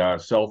is the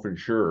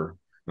self-insure.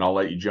 And I'll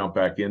let you jump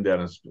back in,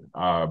 Dennis,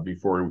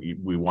 before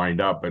we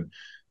wind up. But,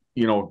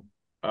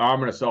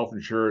 I'm going to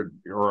self-insure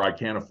or I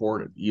can't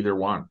afford it, either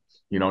one.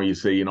 You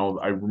say,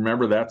 I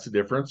remember that's the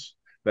difference.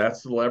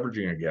 That's the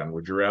leveraging again.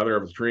 Would you rather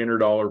have a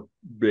 $300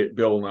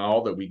 bill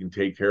now that we can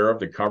take care of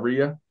to cover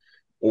you?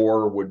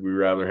 Or would we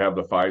rather have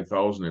the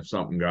 $5,000 if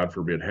something, God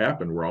forbid,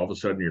 happened, where all of a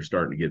sudden you're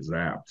starting to get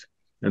zapped?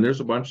 And there's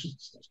a bunch of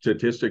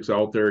statistics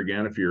out there,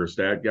 again, if you're a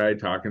stat guy,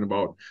 talking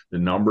about the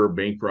number of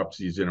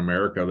bankruptcies in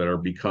America that are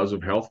because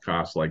of health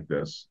costs like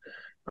this.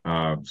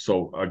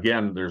 So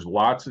again, there's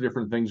lots of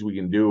different things we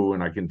can do,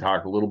 and I can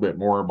talk a little bit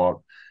more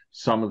about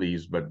some of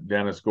these, but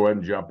Dennis, go ahead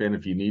and jump in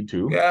if you need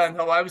to. Yeah,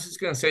 no, I was just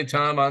going to say,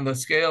 Tom, on the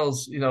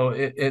scales,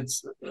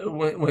 it's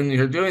when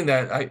you're doing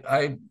that,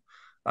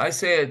 I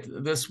say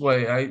it this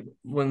way.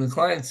 When the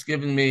client's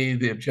giving me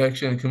the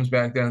objection, it comes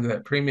back down to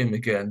that premium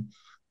again.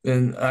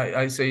 Then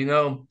I say,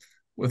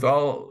 with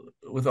all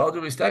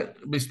due respect,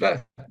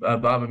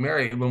 Bob and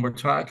Mary, when we're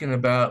talking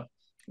about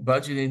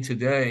budgeting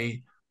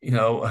today,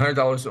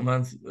 $100 a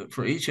month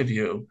for each of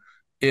you,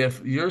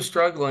 if you're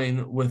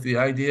struggling with the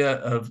idea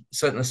of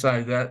setting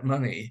aside that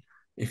money,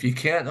 if you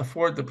can't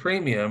afford the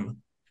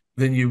premium,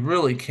 then you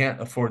really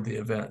can't afford the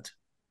event.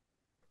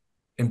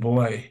 And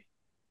boy,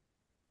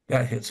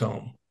 that hits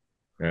home.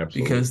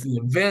 Absolutely. Because the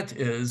event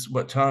is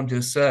what Tom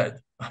just said.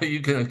 Are you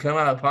going to come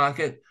out of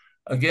pocket,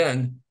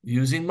 again,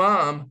 using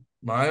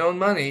my own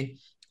money,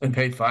 and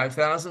pay $5,000,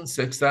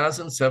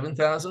 $6,000,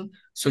 $7,000?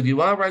 So do you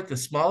want to write the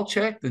small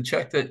check, the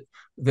check that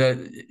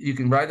you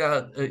can write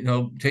out,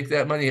 take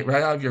that money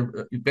right out of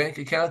your bank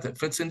account that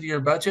fits into your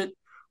budget?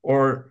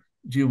 Or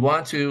do you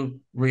want to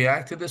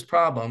react to this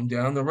problem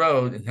down the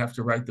road and have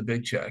to write the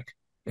big check?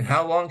 And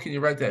how long can you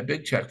write that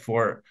big check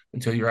for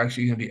until you're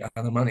actually going to be out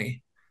of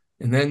money?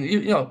 And then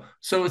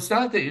so it's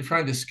not that you're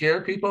trying to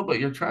scare people, but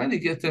you're trying to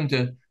get them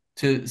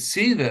to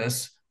see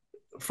this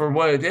for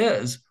what it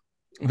is,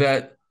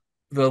 that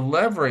the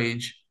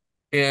leverage,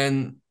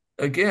 and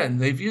again,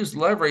 they've used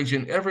leverage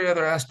in every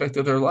other aspect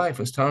of their life,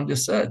 as Tom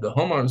just said, the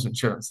homeowners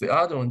insurance, the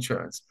auto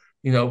insurance,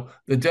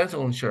 the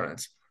dental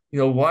insurance.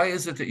 Why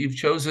is it that you've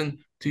chosen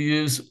to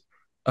use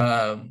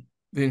the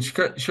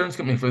insurance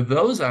company for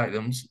those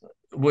items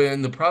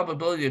when the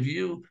probability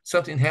of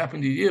something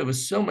happening to you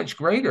is so much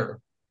greater?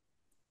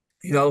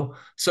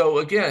 So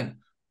again,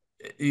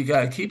 you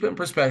got to keep it in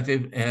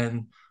perspective.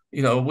 And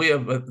we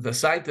have the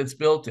site that's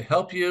built to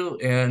help you,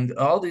 and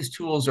all these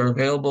tools are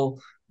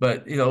available.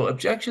 But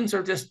objections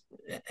are just,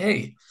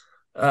 hey,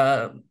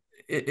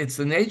 it's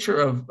the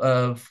nature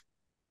of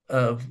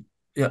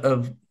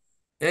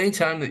any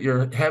time that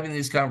you're having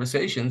these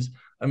conversations.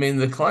 I mean,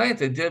 the client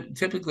that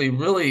typically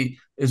really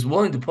is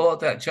willing to pull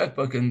out that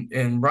checkbook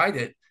and write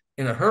it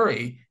in a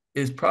hurry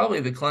is probably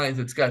the client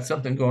that's got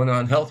something going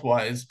on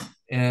health-wise.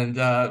 And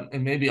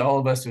maybe all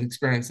of us have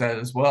experienced that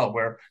as well,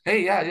 where,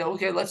 hey, yeah,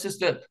 okay, let's just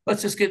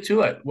get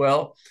to it.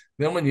 Well,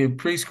 then when you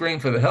pre-screen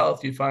for the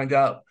health, you find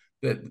out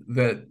that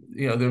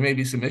there may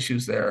be some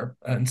issues there.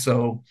 And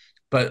so,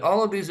 but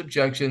all of these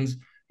objections,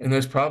 and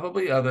there's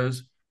probably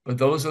others, but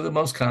those are the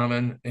most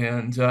common,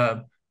 and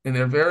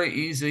they're very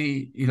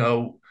easy.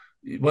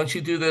 Once you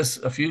do this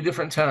a few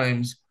different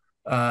times,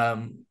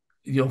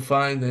 you'll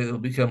find that it'll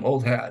become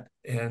old hat.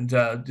 And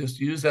just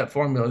use that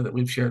formula that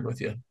we've shared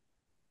with you.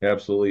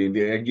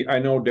 Absolutely. I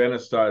know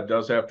Dennis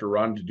does have to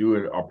run to do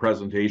a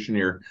presentation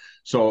here.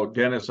 So,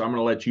 Dennis, I'm going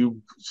to let you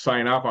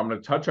sign off. I'm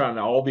going to touch on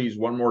all these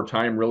one more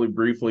time really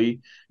briefly,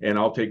 and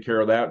I'll take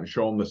care of that and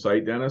show them the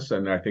site, Dennis,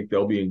 and I think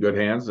they'll be in good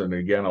hands. And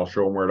again, I'll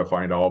show them where to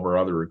find all of our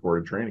other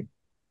recorded training.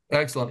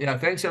 Excellent. Yeah,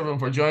 thanks, everyone,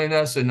 for joining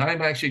us. And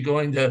I'm actually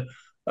going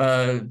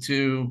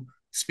to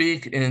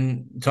speak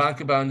and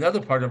talk about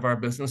another part of our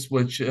business,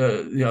 which,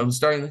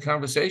 starting the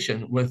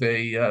conversation with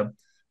a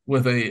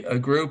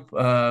group,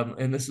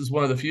 and this is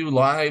one of the few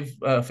live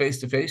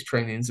face-to-face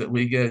trainings that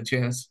we get a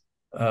chance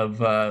of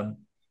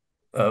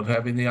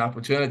having the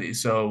opportunity.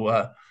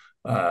 So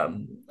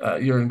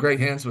you're in great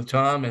hands with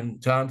Tom,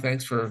 and Tom,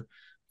 thanks for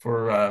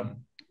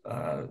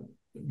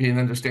being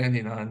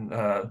understanding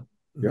on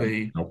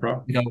no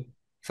problem.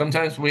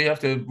 Sometimes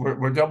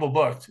we're double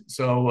booked,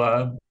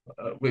 so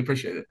we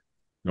appreciate it.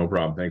 No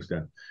problem. Thanks,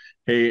 Dan.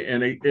 Hey,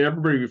 and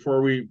everybody,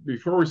 before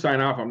we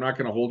sign off, I'm not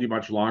going to hold you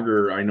much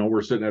longer. I know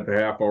we're sitting at the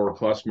half-hour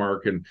plus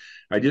mark, and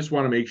I just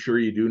want to make sure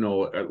you do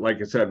know, like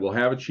I said, we'll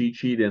have a cheat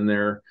sheet in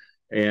there,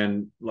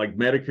 and like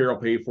Medicare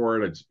will pay for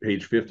it. It's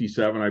page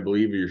 57, I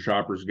believe, of your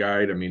shopper's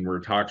guide. I mean, where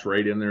it talks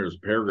right in there is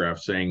a paragraph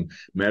saying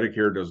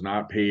Medicare does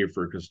not pay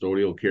for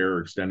custodial care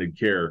or extended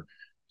care.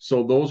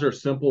 So those are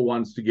simple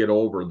ones to get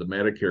over, the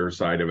Medicare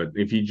side of it.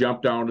 If you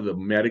jump down to the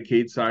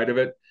Medicaid side of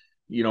it,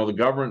 the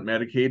government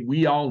Medicaid,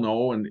 we all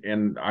know,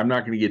 and I'm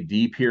not going to get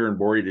deep here and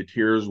bore you to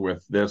tears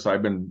with this.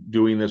 I've been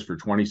doing this for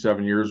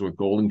 27 years with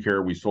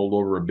Goldencare. We sold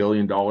over $1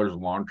 billion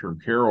of long-term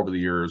care over the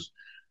years.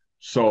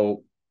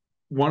 So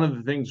one of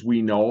the things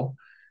we know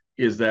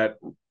is that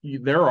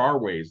there are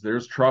ways.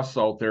 There's trusts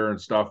out there and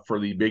stuff for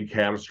the big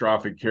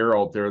catastrophic care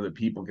out there that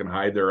people can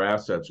hide their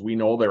assets. We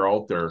know they're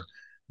out there.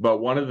 But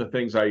one of the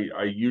things I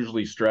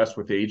usually stress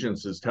with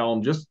agents is tell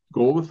them just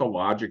go with the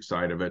logic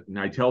side of it. And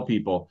I tell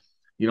people,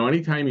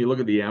 anytime you look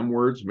at the M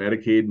words,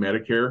 Medicaid,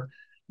 Medicare,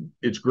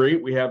 it's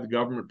great we have the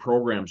government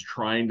programs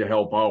trying to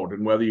help out.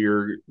 And whether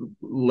you're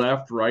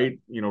left, right,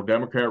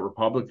 Democrat,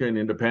 Republican,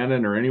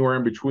 Independent, or anywhere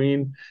in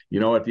between,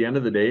 at the end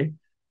of the day,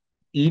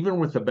 even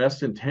with the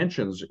best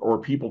intentions or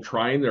people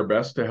trying their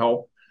best to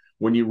help,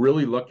 when you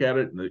really look at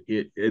it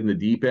in the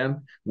deep end,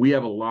 we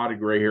have a lot of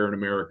gray hair in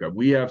America.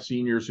 We have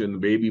seniors and the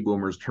baby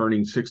boomers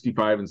turning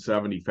 65 and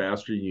 70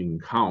 faster than you can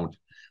count.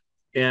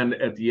 And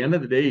at the end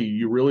of the day,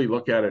 you really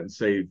look at it and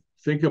say,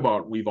 think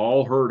about, we've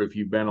all heard, if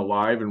you've been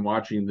alive and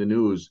watching the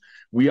news,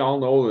 we all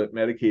know that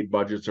Medicaid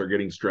budgets are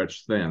getting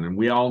stretched thin. And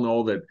we all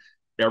know that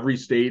every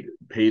state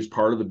pays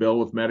part of the bill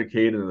with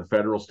Medicaid and the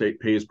federal state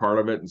pays part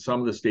of it. And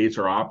some of the states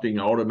are opting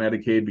out of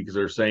Medicaid because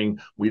they're saying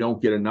we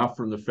don't get enough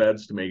from the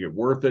feds to make it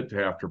worth it to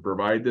have to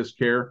provide this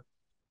care.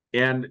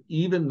 And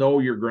even though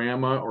your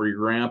grandma or your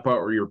grandpa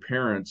or your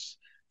parents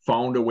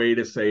found a way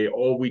to say,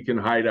 oh, we can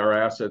hide our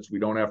assets, we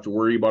don't have to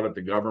worry about it,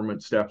 the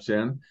government steps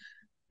in.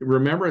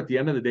 Remember, at the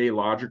end of the day,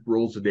 logic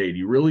rules the day. Do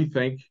you really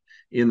think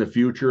in the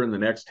future, in the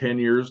next 10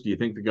 years, do you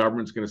think the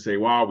government's going to say,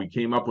 wow, we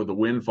came up with a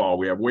windfall,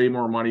 we have way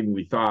more money than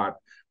we thought,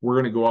 we're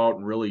going to go out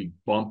and really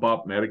bump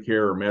up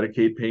Medicare or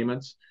Medicaid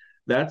payments?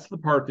 That's the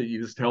part that you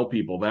just tell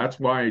people. That's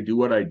why I do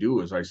what I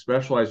do, is I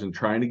specialize in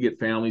trying to get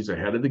families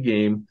ahead of the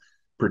game,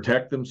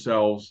 protect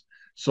themselves,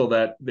 so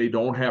that they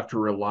don't have to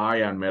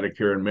rely on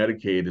Medicare and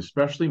Medicaid,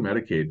 especially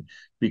Medicaid.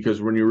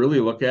 Because when you really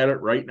look at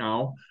it right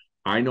now,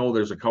 I know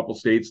there's a couple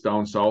states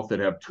down south that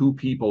have 2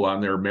 people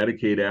on their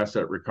Medicaid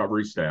asset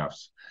recovery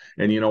staffs.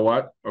 And you know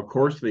what? Of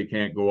course, they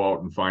can't go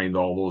out and find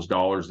all those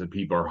dollars that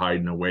people are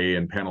hiding away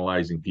and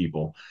penalizing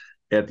people.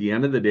 At the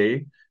end of the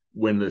day,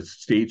 when the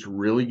states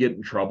really get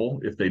in trouble,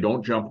 if they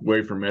don't jump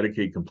away from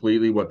Medicaid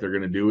completely, what they're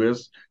going to do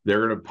is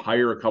they're going to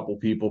hire a couple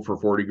people for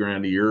 40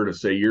 grand a year to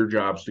say your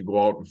job's to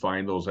go out and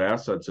find those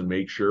assets and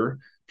make sure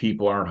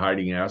people aren't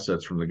hiding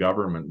assets from the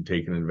government and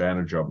taking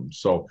advantage of them.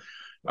 So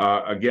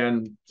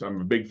again,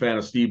 I'm a big fan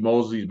of Steve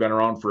Mosley. He's been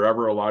around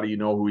forever. A lot of you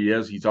know who he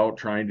is. He's out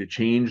trying to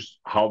change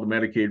how the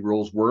Medicaid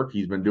rules work.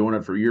 He's been doing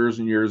it for years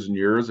and years and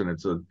years, and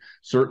it's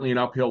certainly an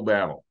uphill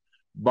battle.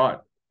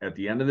 But at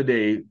the end of the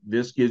day,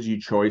 this gives you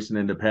choice and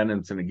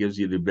independence, and it gives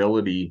you the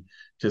ability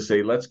to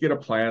say, let's get a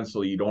plan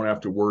so you don't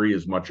have to worry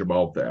as much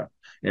about that.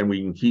 And we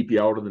can keep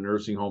you out of the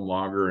nursing home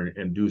longer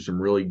and do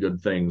some really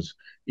good things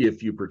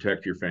if you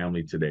protect your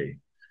family today.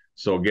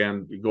 So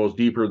again, it goes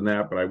deeper than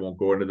that, but I won't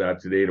go into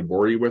that today to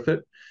bore you with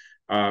it.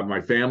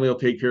 My family will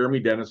take care of me.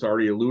 Dennis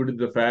already alluded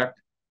to the fact,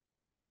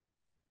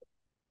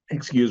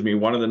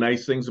 one of the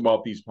nice things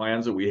about these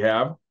plans that we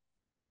have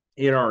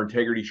in our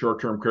Integrity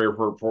short-term care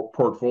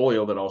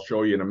portfolio that I'll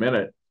show you in a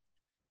minute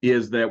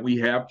is that we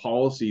have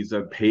policies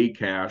that pay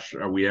cash.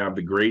 We have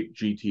the great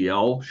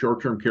GTL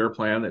short-term care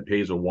plan that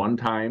pays a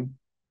one-time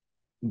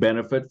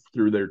benefit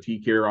through their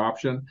T-Care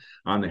option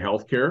on the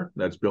healthcare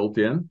that's built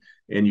in,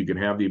 and you can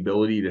have the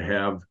ability to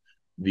have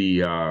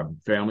the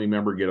family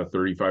member get a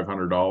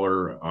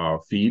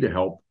 $3,500 fee to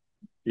help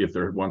if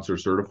they're once they're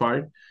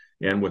certified.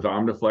 And with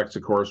Omniflex,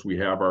 of course, we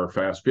have our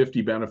Fast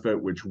 50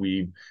 benefit, which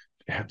we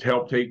to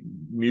help take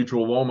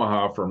Mutual of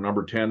Omaha from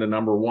number 10 to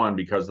number 1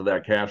 because of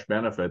that cash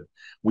benefit.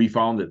 We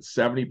found that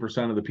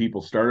 70% of the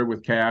people started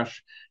with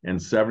cash and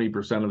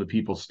 70% of the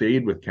people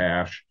stayed with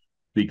cash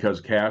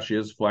because cash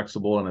is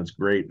flexible, and it's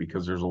great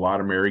because there's a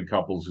lot of married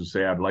couples who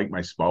say, I'd like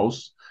my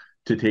spouse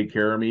to take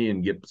care of me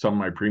and get some of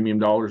my premium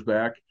dollars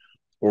back,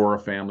 or a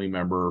family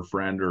member or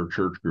friend or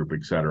church group,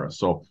 etc.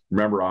 So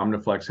remember,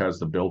 Omniflex has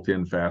the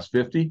built-in Fast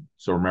 50.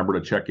 So remember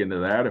to check into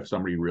that if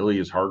somebody really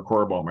is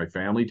hardcore about my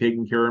family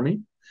taking care of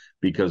me,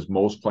 because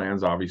most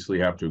plans obviously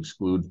have to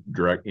exclude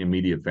direct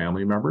immediate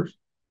family members.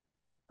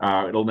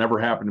 It'll never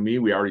happen to me.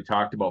 We already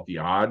talked about the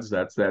odds.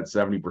 That's that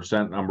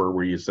 70% number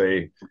where you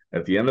say,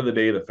 at the end of the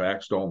day, the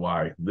facts don't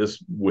lie.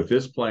 With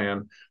this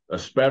plan,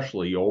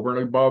 especially over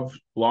and above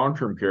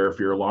long-term care, if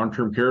you're a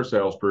long-term care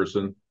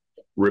salesperson,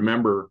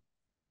 remember,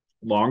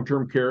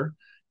 long-term care,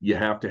 you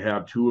have to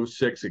have 2 of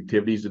 6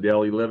 activities of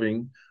daily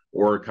living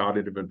or a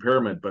cognitive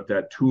impairment. But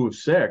that 2 of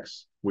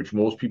 6, which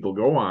most people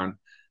go on,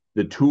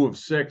 the 2 of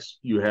 6,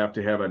 you have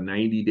to have a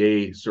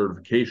 90-day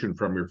certification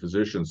from your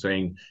physician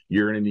saying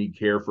you're going to need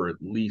care for at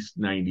least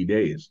 90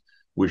 days.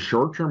 With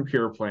short-term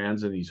care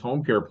plans and these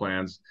home care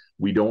plans,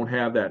 we don't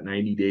have that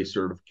 90-day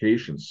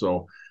certification.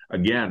 So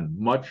again,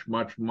 much,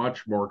 much,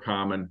 much more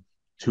common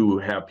to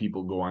have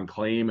people go on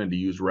claim and to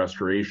use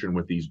restoration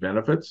with these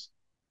benefits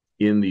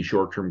in the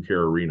short-term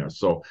care arena.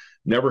 So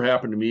never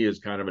happened to me is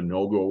kind of a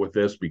no-go with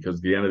this, because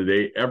at the end of the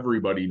day,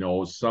 everybody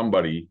knows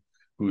somebody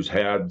who's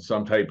had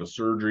some type of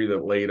surgery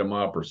that laid them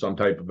up or some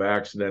type of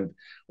accident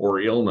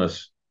or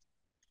illness.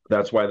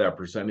 That's why that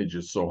percentage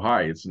is so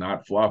high. It's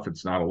not fluff.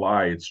 It's not a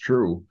lie. It's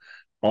true.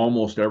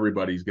 Almost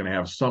everybody's going to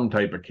have some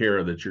type of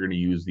care that you're going to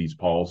use these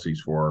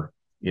policies for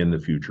in the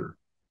future.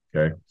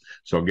 Okay.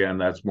 So again,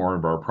 that's more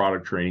of our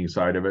product training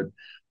side of it.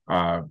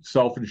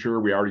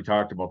 Self-insure, we already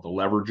talked about the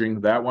leveraging.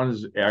 That one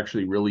is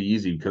actually really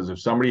easy, because if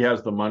somebody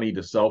has the money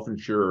to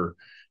self-insure,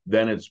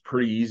 then it's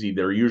pretty easy.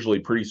 They're usually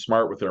pretty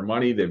smart with their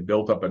money. They've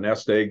built up a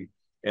nest egg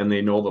and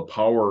they know the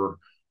power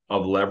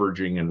of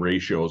leveraging and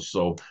ratios.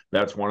 So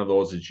that's one of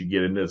those that you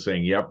get into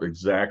saying, yep,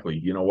 exactly.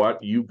 You know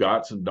what? You've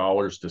got some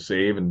dollars to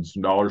save and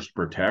some dollars to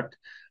protect.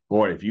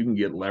 Boy, if you can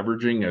get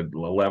leveraging at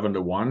 11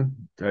 to 1,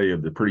 I tell you,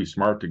 they're pretty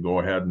smart to go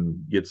ahead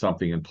and get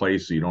something in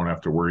place so you don't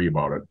have to worry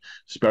about it,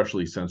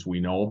 especially since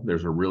we know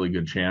there's a really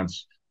good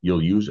chance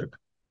you'll use it.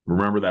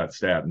 Remember that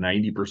stat,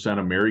 90%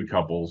 of married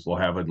couples will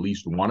have at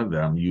least one of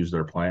them use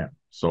their plan.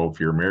 So if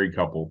you're a married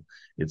couple,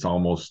 it's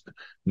almost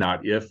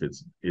not if,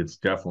 it's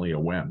definitely a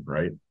when,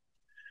 right?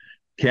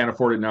 Can't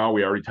afford it now.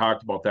 We already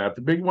talked about that.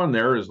 The big one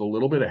there is a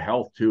little bit of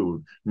health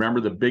too.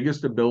 Remember, the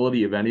biggest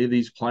ability of any of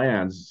these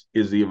plans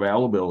is the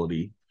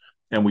availability.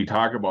 And we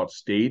talk about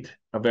state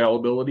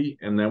availability,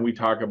 and then we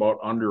talk about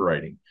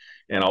underwriting.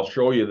 And I'll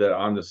show you that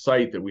on the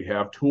site that we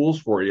have tools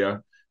for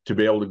you to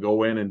be able to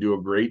go in and do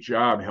a great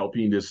job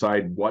helping you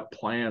decide what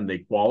plan they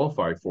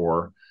qualify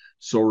for.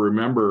 So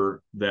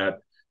remember that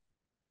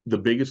the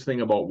biggest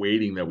thing about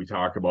waiting that we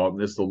talk about, and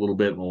this is a little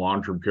bit in the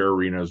long-term care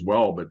arena as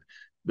well, but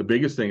the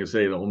biggest thing is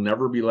say it'll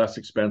never be less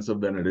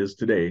expensive than it is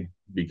today,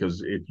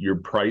 because you're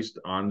priced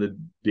on the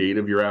date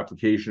of your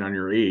application on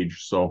your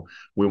age. So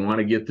we want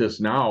to get this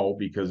now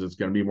because it's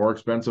going to be more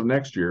expensive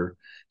next year.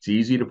 It's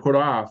easy to put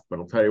off, but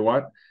I'll tell you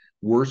what,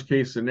 worst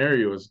case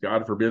scenario is,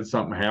 God forbid,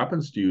 something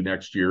happens to you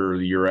next year or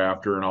the year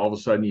after, and all of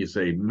a sudden you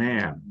say,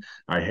 man,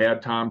 I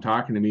had Tom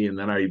talking to me and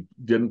then I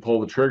didn't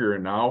pull the trigger,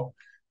 and now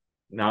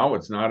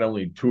it's not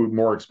only too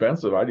more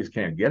expensive, I just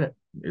can't get it.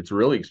 It's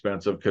really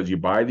expensive because you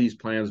buy these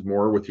plans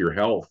more with your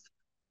health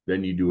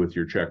than you do with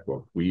your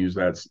checkbook. We use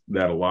that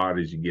a lot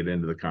as you get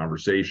into the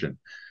conversation.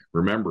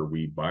 remember,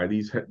 we buy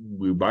these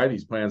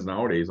plans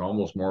nowadays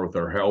almost more with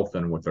our health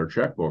than with our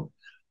checkbook.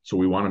 So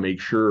we want to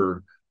make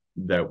sure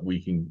that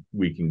we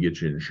can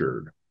get you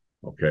insured.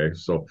 Okay,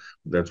 so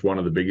that's one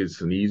of the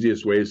biggest and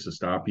easiest ways to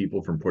stop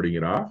people from putting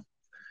it off.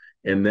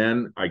 And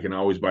then I can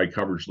always buy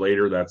coverage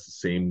later. That's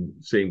the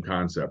same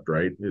concept,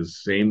 right?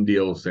 Is same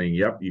deal saying,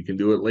 yep, you can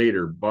do it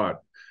later.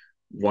 But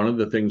one of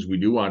the things we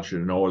do want you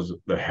to know is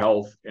the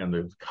health and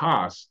the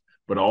cost,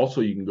 but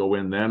also you can go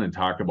in then and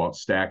talk about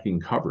stacking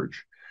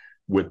coverage.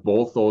 With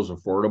both those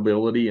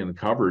affordability and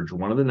coverage,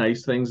 one of the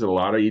nice things that a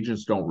lot of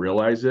agents don't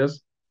realize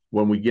is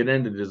when we get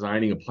into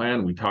designing a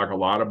plan, we talk a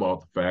lot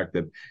about the fact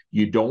that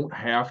you don't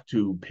have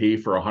to pay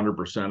for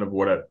 100% of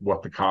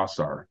what the costs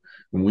are.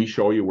 When we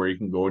show you where you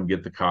can go and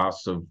get the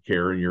costs of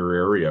care in your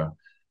area,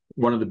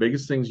 one of the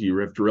biggest things you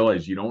have to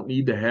realize, you don't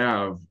need to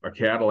have a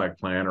Cadillac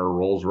plan or a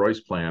Rolls-Royce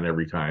plan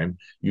every time.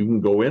 You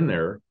can go in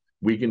there.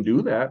 We can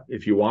do that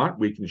if you want.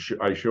 We can.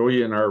 I show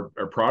you in our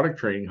product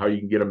training how you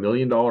can get $1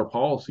 million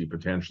policy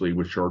potentially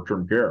with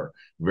short-term care.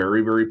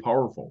 Very, very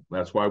powerful.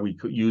 That's why we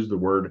use the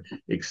word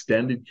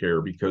extended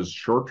care, because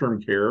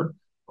short-term care,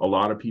 a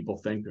lot of people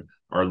think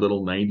are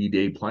little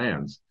 90-day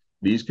plans.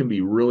 These can be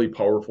really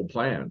powerful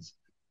plans,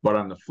 but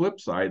on the flip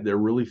side, they're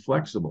really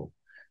flexible.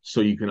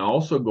 So you can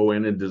also go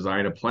in and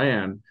design a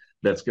plan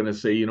that's going to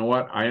say, you know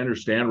what, I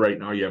understand right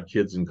now you have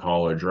kids in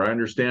college, or I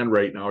understand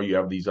right now you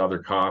have these other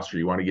costs, or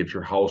you want to get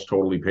your house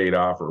totally paid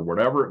off, or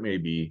whatever it may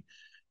be.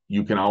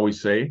 You can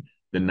always say,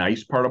 the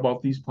nice part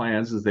about these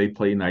plans is they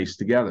play nice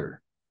together.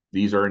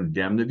 These are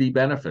indemnity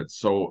benefits.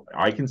 So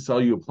I can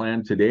sell you a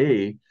plan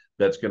today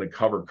that's going to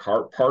cover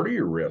part of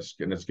your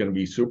risk, and it's going to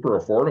be super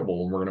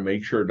affordable, and we're going to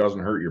make sure it doesn't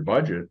hurt your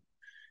budget.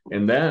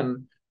 And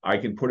then I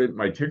can put it in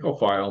my tickle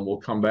file, and we'll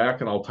come back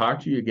and I'll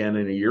talk to you again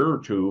in a year or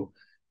two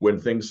when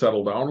things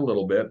settle down a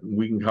little bit, and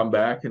we can come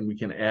back and we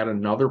can add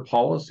another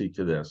policy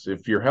to this.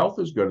 If your health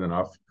is good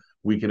enough,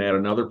 we can add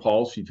another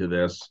policy to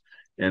this,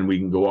 and we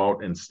can go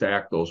out and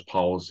stack those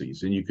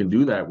policies. And you can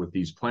do that with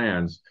these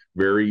plans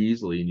very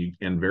easily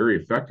and very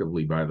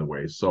effectively, by the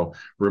way. So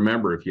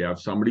remember, if you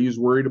have somebody who's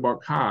worried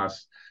about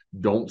costs,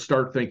 don't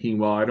start thinking,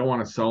 well, I don't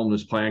want to sell them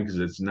this plan because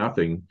it's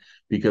nothing,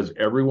 because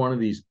every one of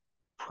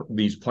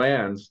these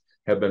plans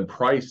have been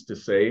priced to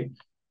say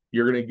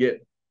you're going to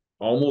get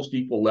almost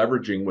equal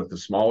leveraging with the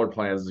smaller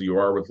plans as you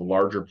are with the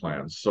larger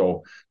plans.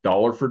 So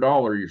dollar for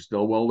dollar, you're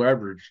still well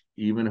leveraged.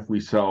 Even if we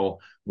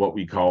sell what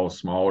we call a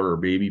smaller or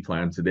baby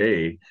plan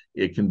today,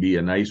 it can be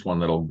a nice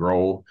one that'll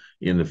grow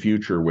in the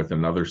future with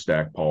another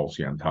stack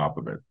policy on top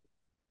of it.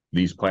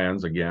 These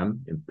plans,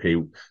 again,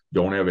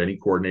 don't have any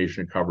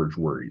coordination and coverage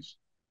worries.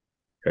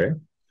 Okay.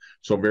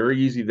 So very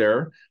easy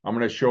there. I'm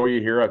going to show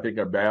you here. I think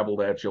I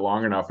babbled at you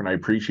long enough, and I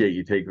appreciate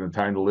you taking the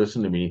time to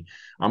listen to me.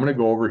 I'm going to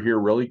go over here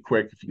really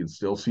quick, if you can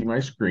still see my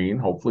screen.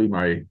 Hopefully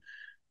my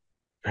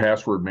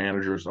password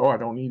managers. Oh, I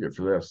don't need it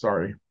for this.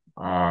 Sorry.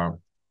 I'm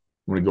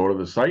going to go to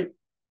the site,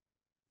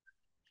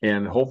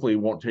 and hopefully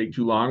it won't take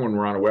too long. When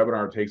we're on a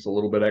webinar, it takes a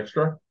little bit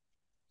extra.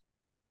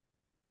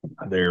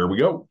 There we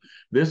go.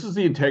 This is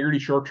the Integrity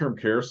Short-Term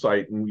Care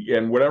site,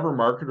 and whatever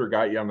marketer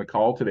got you on the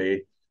call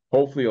today,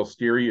 hopefully it'll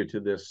steer you to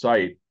this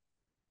site.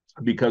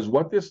 Because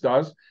what this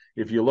does,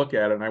 if you look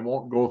at it, and I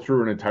won't go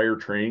through an entire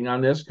training on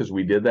this because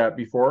we did that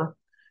before,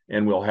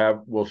 and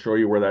we'll show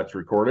you where that's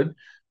recorded,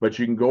 but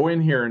you can go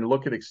in here and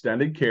look at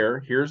extended care.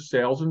 Here's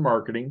sales and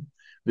marketing.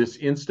 This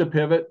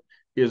InstaPivot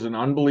is an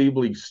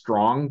unbelievably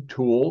strong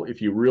tool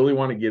if you really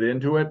want to get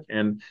into it.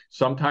 And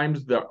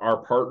sometimes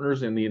our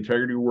partners in the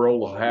integrity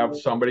world will have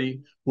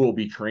somebody who will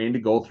be trained to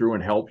go through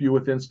and help you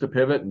with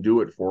InstaPivot and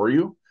do it for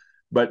you.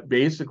 But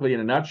basically, in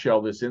a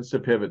nutshell, this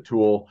InstaPivot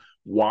tool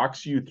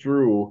walks you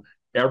through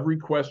every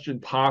question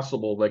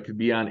possible that could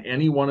be on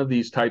any one of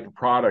these type of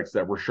products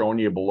that we're showing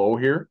you below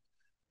here.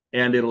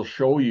 And it'll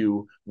show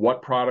you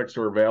what products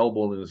are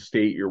available in the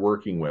state you're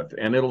working with.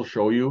 And it'll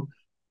show you,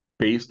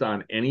 based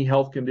on any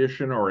health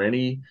condition or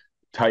any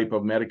type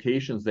of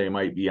medications they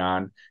might be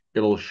on,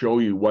 it'll show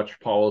you which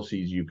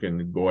policies you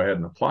can go ahead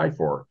and apply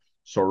for.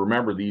 So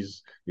remember,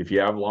 these, if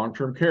you have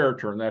long-term care,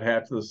 turn that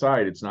hat to the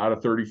side. It's not a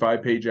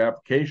 35-page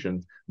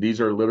application.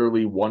 These are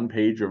literally 1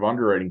 page of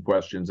underwriting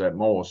questions at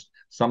most,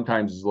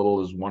 sometimes as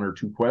little as 1 or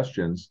 2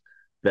 questions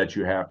that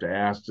you have to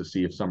ask to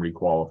see if somebody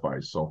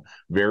qualifies. So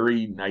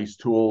very nice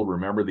tool.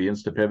 Remember the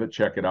InstaPivot,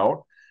 check it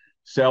out.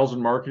 Sales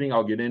and marketing,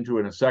 I'll get into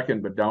in a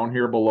second, but down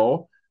here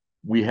below,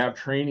 we have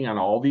training on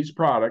all these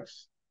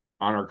products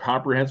on our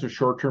comprehensive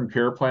short-term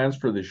care plans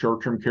for the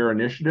short-term care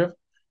initiative.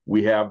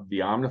 We have the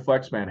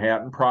Omniflex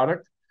Manhattan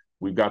product.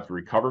 We've got the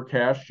Recover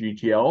Cash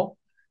GTL,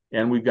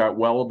 and we've got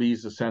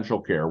Wellaby's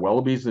Essential Care.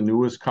 Wellaby's the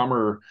newest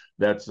comer.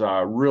 That's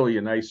really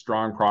a nice,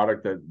 strong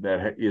product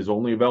that is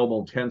only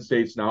available in 10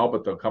 states now,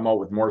 but they'll come out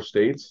with more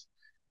states.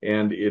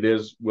 And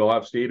we'll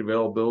have state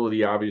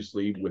availability,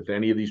 obviously, with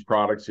any of these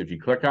products if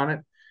you click on it.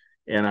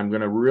 And I'm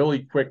going to really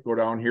quick go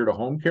down here to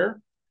home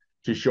care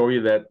to show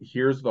you that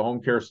here's the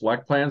home care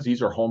select plans.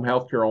 These are home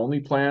health care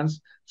only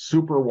plans,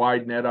 super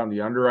wide net on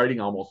the underwriting.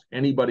 Almost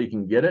anybody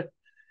can get it.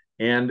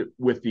 And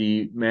with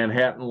the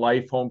Manhattan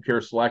Life Home Care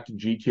Select and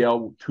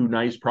GTL, two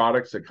nice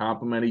products that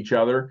complement each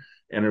other,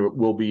 and it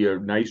will be a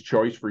nice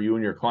choice for you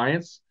and your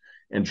clients.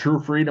 And True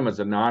Freedom is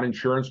a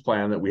non-insurance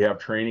plan that we have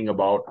training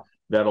about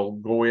that'll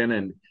go in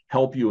and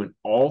help you in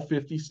all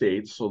 50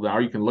 states. So now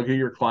you can look at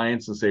your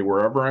clients and say,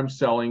 wherever I'm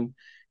selling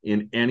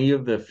in any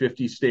of the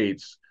 50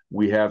 states,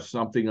 we have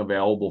something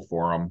available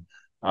for them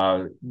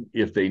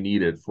if they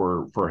need it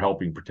for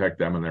helping protect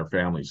them and their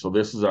families. So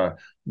this is a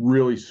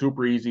really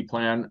super easy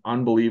plan,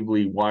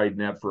 unbelievably wide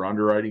net for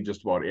underwriting.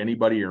 Just about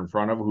anybody you're in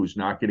front of who's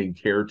not getting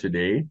care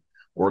today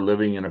or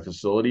living in a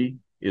facility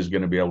is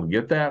going to be able to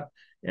get that.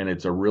 And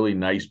it's a really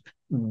nice,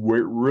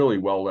 really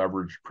well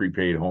leveraged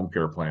prepaid home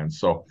care plan.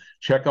 So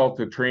check out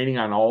the training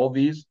on all of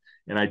these.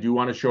 And I do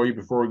want to show you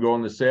before we go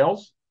into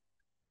sales,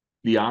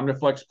 the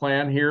Omniflex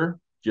plan here,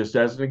 just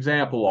as an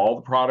example, all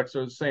the products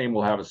are the same.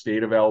 We'll have a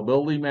state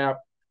availability map.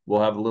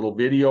 We'll have a little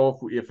video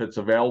if it's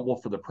available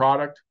for the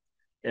product.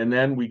 And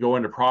then we go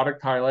into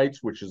product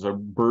highlights, which is a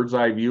bird's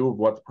eye view of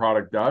what the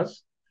product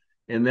does.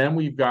 And then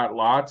we've got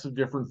lots of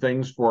different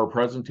things for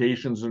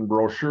presentations and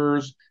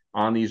brochures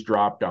on these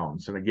drop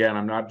downs. And again,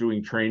 I'm not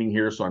doing training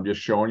here, so I'm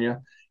just showing you.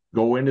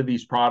 Go into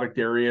these product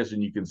areas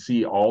and you can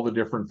see all the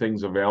different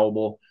things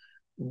available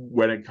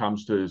when it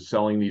comes to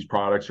selling these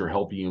products or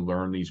helping you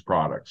learn these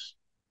products.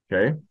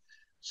 Okay,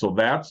 so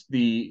that's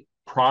the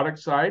product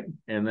side.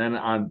 And then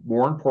on,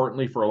 more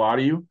importantly for a lot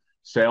of you,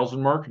 sales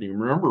and marketing.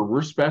 Remember,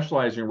 we're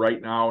specializing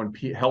right now in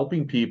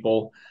helping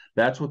people.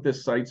 That's what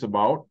this site's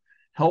about.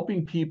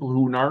 Helping people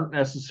who aren't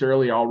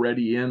necessarily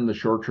already in the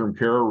short-term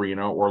care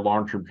arena or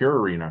long-term care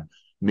arena.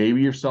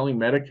 Maybe you're selling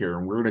Medicare,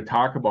 and we're going to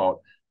talk about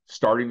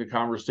starting the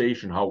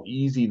conversation, how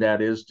easy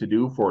that is to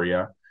do for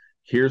you.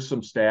 Here's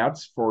some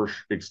stats for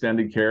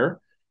extended care.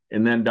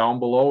 And then down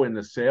below in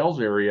the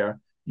sales area,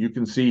 you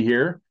can see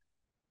here,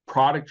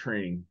 product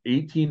training,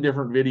 18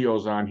 different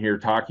videos on here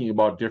talking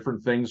about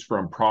different things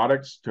from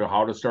products to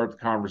how to start the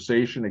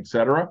conversation,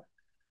 etc.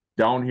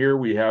 Down here,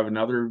 we have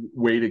another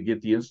way to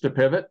get the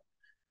InstaPivot.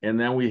 And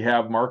then we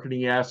have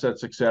marketing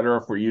assets,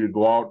 etc., for you to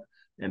go out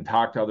and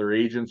talk to other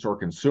agents or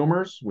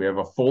consumers. We have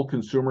a full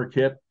consumer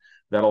kit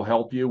that'll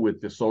help you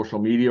with the social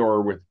media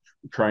or with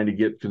trying to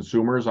get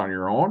consumers on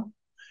your own.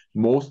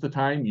 Most of the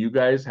time, you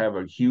guys have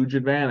a huge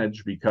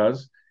advantage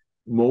because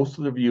most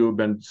of you have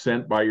been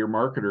sent by your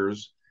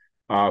marketers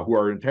who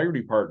are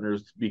integrity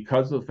partners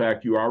because of the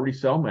fact you already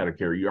sell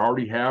Medicare. You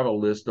already have a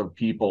list of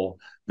people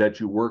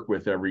that you work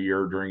with every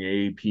year during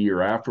AAP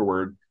or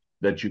afterward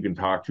that you can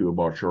talk to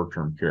about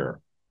short-term care.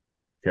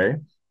 Okay,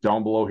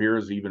 down below here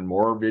is even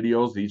more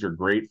videos. These are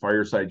great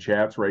fireside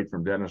chats right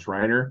from Dennis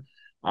Reiner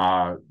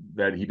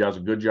that he does a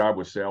good job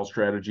with sales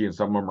strategy, and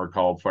some of them are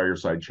called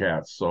fireside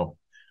chats. So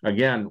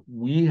again,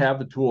 we have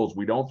the tools.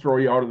 We don't throw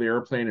you out of the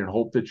airplane and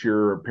hope that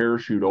your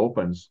parachute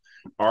opens.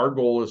 Our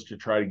goal is to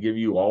try to give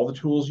you all the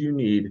tools you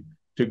need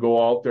to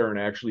go out there and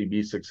actually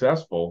be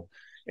successful.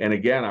 And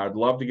again, I'd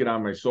love to get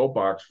on my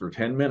soapbox for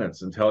 10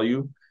 minutes and tell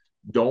you,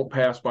 don't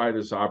pass by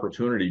this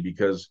opportunity,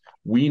 because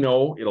we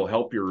know it'll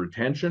help your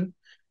retention.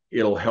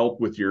 It'll help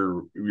with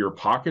your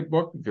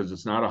pocketbook because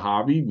it's not a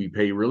hobby. We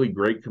pay really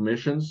great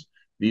commissions.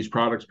 These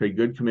products pay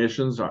good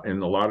commissions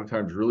and a lot of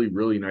times really,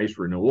 really nice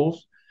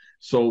renewals.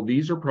 So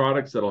these are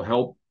products that'll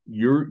help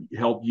you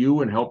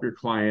and help your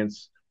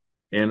clients,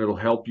 and it'll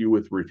help you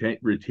with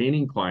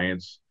retaining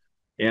clients,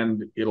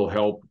 and it'll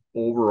help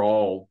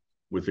overall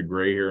with the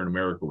gray hair in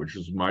America, which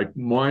is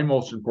my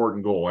most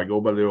important goal. I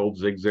go by the old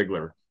Zig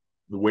Ziglar.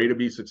 The way to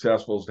be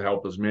successful is to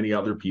help as many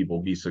other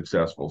people be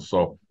successful.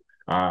 So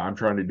I'm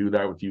trying to do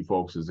that with you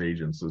folks as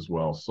agents as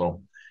well.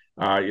 So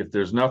if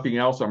there's nothing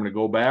else, I'm going to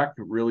go back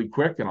really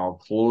quick and I'll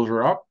close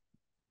her up.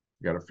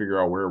 Got to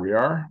figure out where we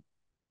are.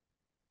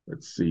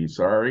 Let's see.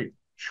 Sorry.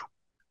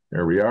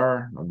 There we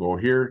are. I'll go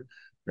here.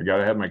 I got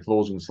to have my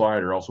closing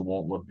slide or else it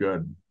won't look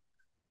good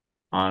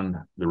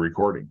on the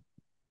recording.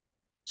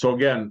 So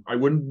again, I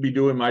wouldn't be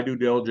doing my due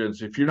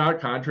diligence. If you're not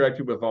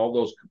contracted with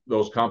all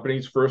those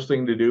companies, first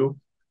thing to do,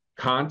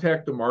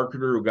 contact the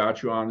marketer who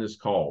got you on this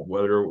call,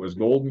 whether it was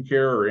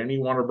Goldencare or any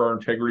one of our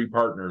integrity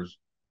partners.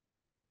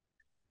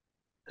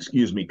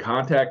 Excuse me,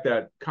 contact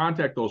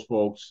those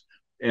folks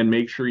and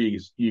make sure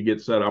you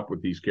get set up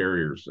with these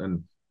carriers.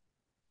 And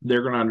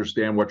they're going to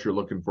understand what you're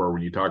looking for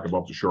when you talk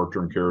about the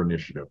short-term care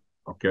initiative.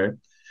 Okay.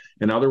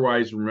 And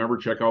otherwise, remember,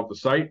 check out the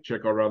site,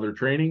 check out other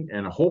training,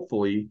 and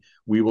hopefully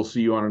we will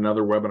see you on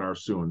another webinar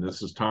soon.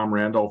 This is Tom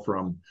Randall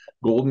from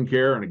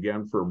Goldencare. And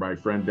again, for my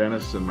friend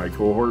Dennis and my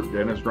cohort,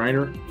 Dennis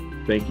Reiner,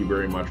 thank you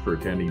very much for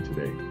attending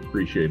today.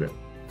 Appreciate it.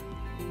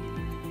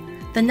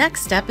 The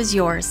next step is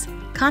yours.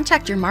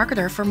 Contact your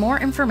marketer for more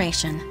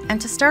information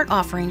and to start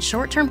offering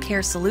short-term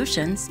care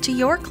solutions to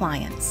your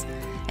clients.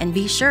 And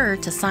be sure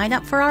to sign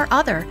up for our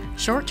other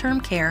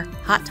short-term care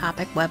hot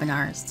topic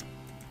webinars.